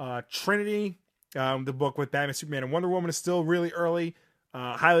 Trinity, the book with Batman, Superman, and Wonder Woman is still really early.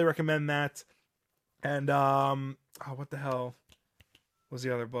 Highly recommend that. And what the hell was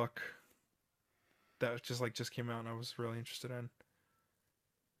the other book that was just came out and I was really interested in?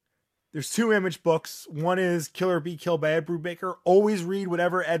 There's 2 Image books. One is Killer Be Killed by Ed Brubaker. Always read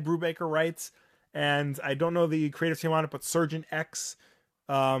whatever Ed Brubaker writes. And I don't know the creative team on it, but Surgeon X,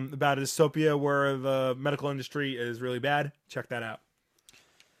 about a dystopia where the medical industry is really bad. Check that out.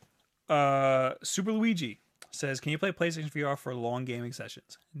 Super Luigi says, can you play PlayStation VR for long gaming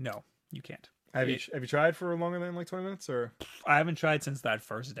sessions? No, you can't. Have you tried for longer than like 20 minutes? Or I haven't tried since that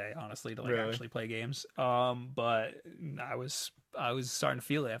first day, honestly, to actually play games. But I was starting to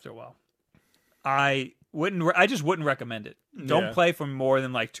feel it after a while. I just wouldn't recommend it. Don't play for more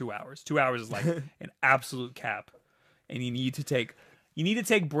than like 2 hours. 2 hours is like an absolute cap, and you need you need to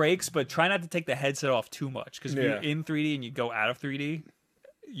take breaks, but try not to take the headset off too much, because if you're in 3D and you go out of 3D,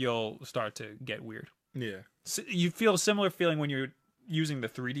 you'll start to get weird. Yeah. So you feel a similar feeling when you're using the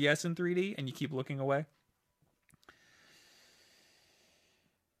 3DS in 3D and you keep looking away.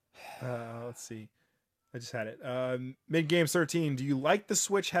 Let's see. I just had it. Mid Games 13. Do you like the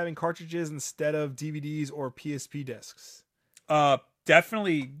Switch having cartridges instead of DVDs or PSP discs?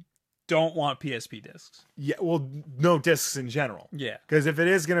 Definitely don't want PSP discs. Yeah, well, no discs in general. Yeah. Because if it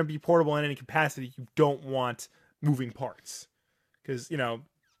is going to be portable in any capacity, you don't want moving parts. Because, you know,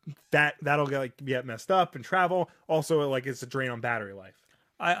 that'll get messed up and travel. Also, like, it's a drain on battery life.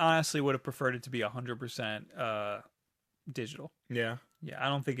 I honestly would have preferred it to be 100% digital. Yeah. Yeah, I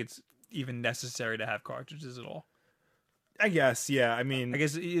don't think it's even necessary to have cartridges at all. I guess, yeah. I mean, I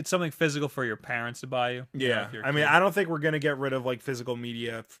guess it's something physical for your parents to buy you. Yeah. I mean, I don't think we're going to get rid of, like, physical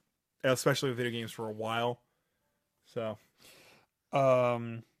media, especially with video games, for a while. So.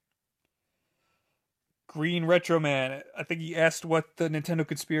 Green Retro Man, I think he asked what the Nintendo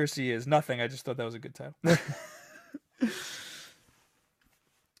conspiracy is. Nothing. I just thought that was a good title.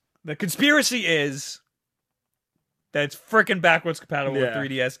 The conspiracy is that it's freaking backwards compatible with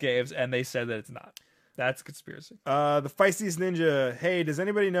 3DS games, and they said that it's not. That's conspiracy. The Feistiest Ninja. Hey, does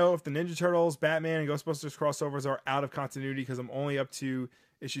anybody know if the Ninja Turtles, Batman, and Ghostbusters crossovers are out of continuity? Because I'm only up to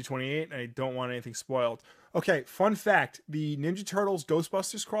issue 28, and I don't want anything spoiled. Okay, fun fact. The Ninja Turtles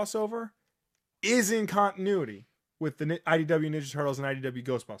Ghostbusters crossover is in continuity with the IDW Ninja Turtles and IDW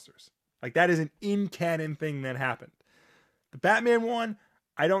Ghostbusters. Like, that is an in-canon thing that happened. The Batman one,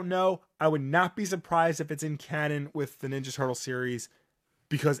 I don't know. I would not be surprised if it's in canon with the Ninja Turtle series,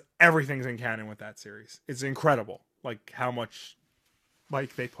 because everything's in canon with that series. It's incredible, like, how much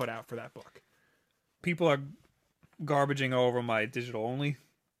like they put out for that book. People are garbaging over my digital only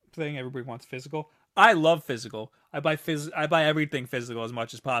thing. Everybody wants physical. I love physical. I buy everything physical as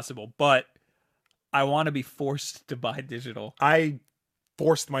much as possible, but I want to be forced to buy digital. I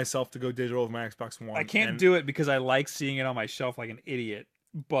forced myself to go digital with my Xbox One. I can't do it because I like seeing it on my shelf like an idiot.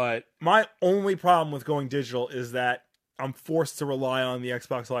 But my only problem with going digital is that I'm forced to rely on the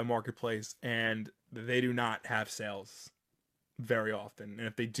Xbox Live Marketplace, and they do not have sales very often. And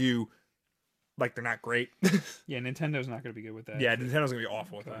if they do, like, they're not great. Yeah, Nintendo's not going to be good with that. Yeah, Nintendo's going to be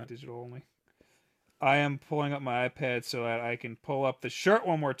awful with that. Digital only. I am pulling up my iPad so that I can pull up the shirt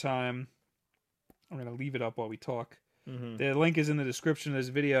one more time. I'm going to leave it up while we talk. Mm-hmm. The link is in the description of this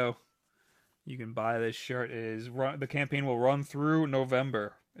video. You can buy this shirt. The campaign will run through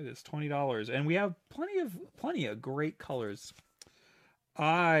November. It is $20, and we have plenty of great colors.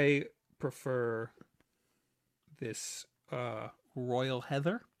 I prefer this royal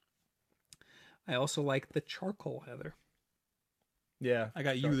heather. I also like the charcoal heather. Yeah, I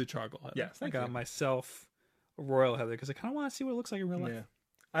got you the charcoal heather. Yes, I got myself a royal heather because I kind of want to see what it looks like in real life. Yeah.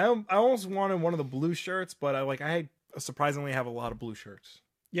 I almost wanted one of the blue shirts, but I surprisingly have a lot of blue shirts.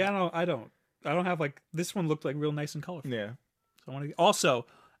 Yeah, I don't have, like, this one looked like real nice and colorful. Yeah. So I want to. Also,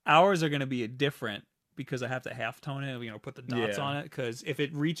 ours are going to be different because I have to halftone it. Put the dots on it, because if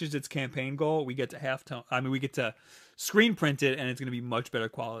it reaches its campaign goal, we get to halftone. I mean, we get to screen print it, and it's going to be much better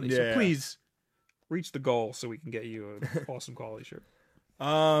quality. Yeah. So please reach the goal so we can get you an awesome quality shirt.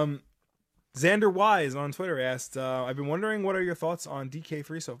 Xander Wise on Twitter asked, I've been wondering, what are your thoughts on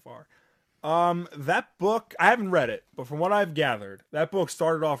DK3 so far? That book, I haven't read it, but from what I've gathered, that book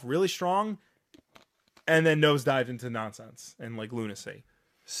started off really strong and then nosedived into nonsense and, like, lunacy.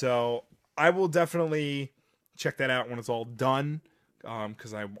 So I will definitely check that out when it's all done,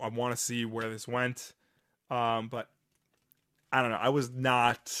 because I want to see where this went. But I don't know. I was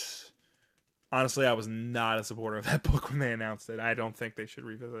not a supporter of that book when they announced it. I don't think they should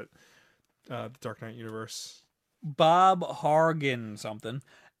revisit the Dark Knight universe. Bob Hargan something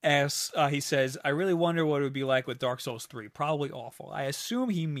asks, he says, I really wonder what it would be like with Dark Souls 3. Probably awful. I assume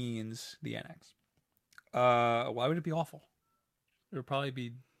he means the NX. Why would it be awful? It would probably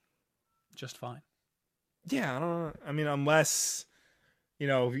be just fine. Yeah, I don't know. I mean, unless,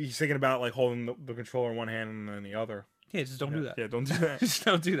 he's thinking about, like, holding the controller in one hand and then the other. Yeah, just don't do that. Yeah, don't do that. Just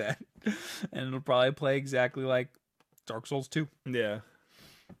don't do that. And it'll probably play exactly like Dark Souls 2. Yeah.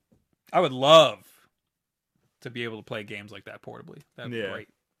 I would love to be able to play games like that portably. That'd be great.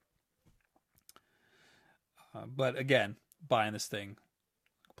 But again, buying this thing,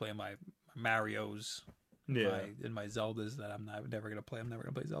 playing my Marios, and my Zeldas that I'm never going to play. I'm never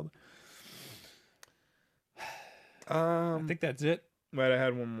going to play Zelda. I think that's it. Wait, I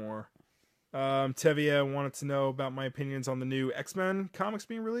had one more. Tevia wanted to know about my opinions on the new X-Men comics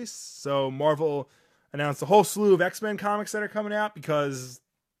being released. So Marvel announced a whole slew of X-Men comics that are coming out because,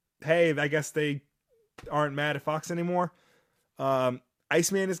 hey, I guess they aren't mad at Fox anymore.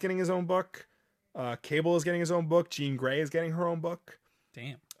 Iceman is getting his own book. Cable is getting his own book. Jean Grey is getting her own book.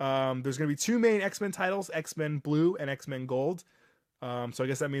 Damn. There's going to be 2 main X-Men titles, X-Men Blue and X-Men Gold. So I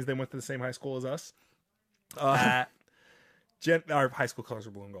guess that means they went to the same high school as us. Our high school colors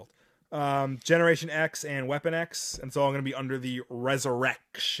are blue and gold. Generation X and Weapon X. And it's all going to be under the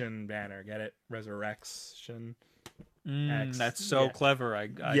Resurrection banner. Get it? Resurrection. X. That's so clever. I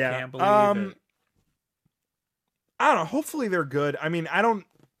can't believe it. I don't know. Hopefully they're good. I mean, I don't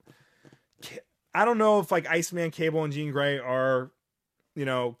know if like Iceman, Cable, and Jean Grey are,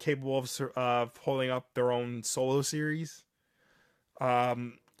 capable of holding up their own solo series.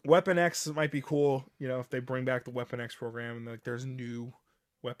 Weapon X might be cool, if they bring back the Weapon X program and like there's new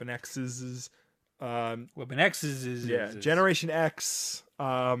Weapon X's. Weapon X's is Generation X.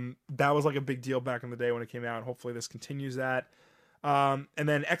 That was like a big deal back in the day when it came out. Hopefully this continues that. And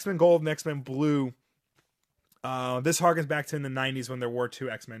then X-Men Gold and X-Men Blue. This harkens back to in the 90s when there were 2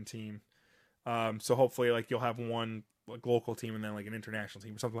 X-Men team. So hopefully like you'll have one like local team and then like an international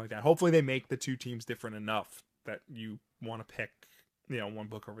team or something like that. Hopefully they make the 2 teams different enough that you want to pick, one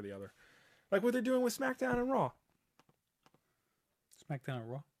book over the other. Like what they're doing with SmackDown and Raw. SmackDown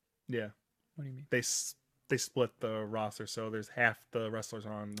and Raw? Yeah. What do you mean? They split the roster, so there's half the wrestlers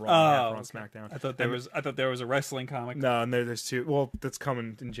on Raw and half are on SmackDown. I thought there was a wrestling comic. No, and there's 2. Well, that's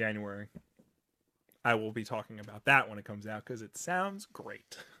coming in January. I will be talking about that when it comes out because it sounds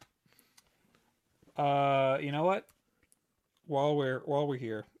great. You know what? While we're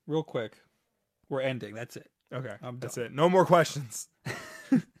here, real quick, we're ending. That's it. Okay, that's it. No more questions.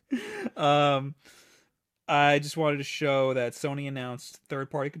 I just wanted to show that Sony announced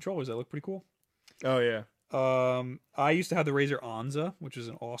third-party controllers that look pretty cool. Oh yeah. I used to have the Razer Onza, which is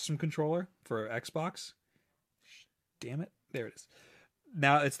an awesome controller for Xbox. Damn it, there it is.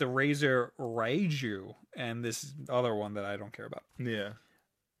 Now it's the Razer Raiju and this other one that I don't care about. Yeah.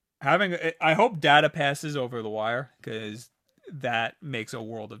 I hope data passes over the wire because that makes a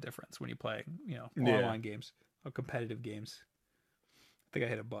world of difference when you play, online games or competitive games. I think I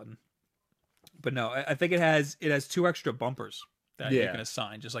hit a button, but no, I think it has 2 extra bumpers that you can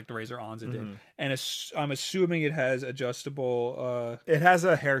assign, just like the Razer Onza did. And I'm assuming it has adjustable. It has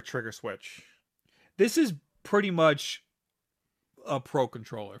a hair trigger switch. This is pretty much a pro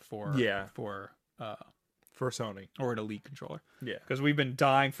controller for Sony or an elite controller. Yeah, because we've been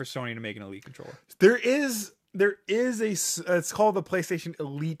dying for Sony to make an elite controller. There is it's called the PlayStation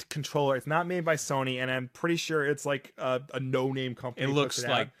Elite controller. It's not made by Sony, and I'm pretty sure it's like a no-name company. It looks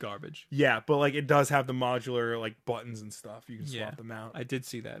like garbage. Yeah, but like it does have the modular like buttons and stuff. You can swap them out. I did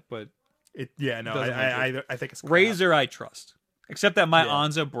see that, but I think it's Razer. I trust, except that my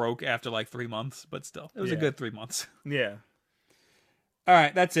Onza broke after like 3 months, but still, it was a good 3 months. Yeah. All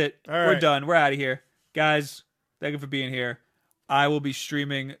right, that's it. We're done. We're out of here. Guys, thank you for being here. I will be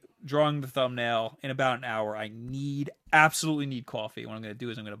streaming Drawing the Thumbnail in about an hour. I absolutely need coffee. What I'm going to do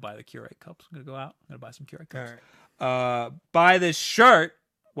is I'm going to buy the Keurig cups. I'm going to go out. I'm going to buy some Keurig cups. All right. Buy this shirt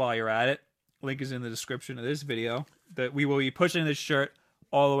while you're at it. Link is in the description of this video. That we will be pushing this shirt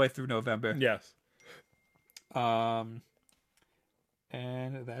all the way through November. Yes. And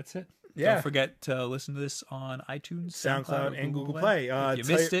that's it. Yeah. Don't forget to listen to this on iTunes, SoundCloud, and Google Play. If you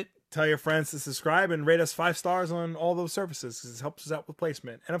missed it, tell your friends to subscribe and rate us 5 stars on all those services because it helps us out with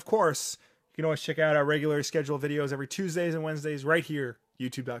placement. And of course, you can always check out our regularly scheduled videos every Tuesdays and Wednesdays right here,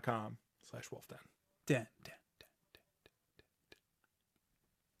 youtube.com/WolfDen.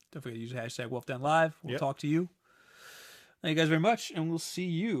 Don't forget to use the hashtag WolfDenLive. We'll talk to you. Thank you guys very much, and we'll see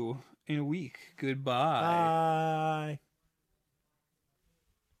you in a week. Goodbye. Bye.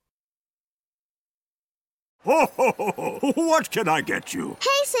 Ho, ho, ho, ho. What can I get you?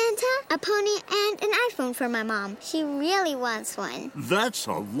 Hey, Santa! A pony and an iPhone for my mom. She really wants one. That's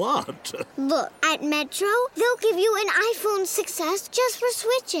a lot. Look, at Metro, they'll give you an iPhone 6S just for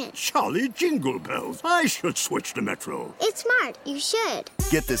switching. Jolly jingle bells. I should switch to Metro. It's smart. You should.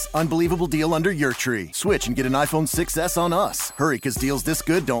 Get this unbelievable deal under your tree. Switch and get an iPhone 6S on us. Hurry, because deals this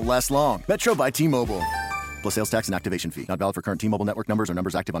good don't last long. Metro by T-Mobile. Plus sales tax and activation fee. Not valid for current T-Mobile network numbers or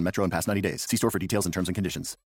numbers active on Metro in past 90 days. See store for details and terms and conditions.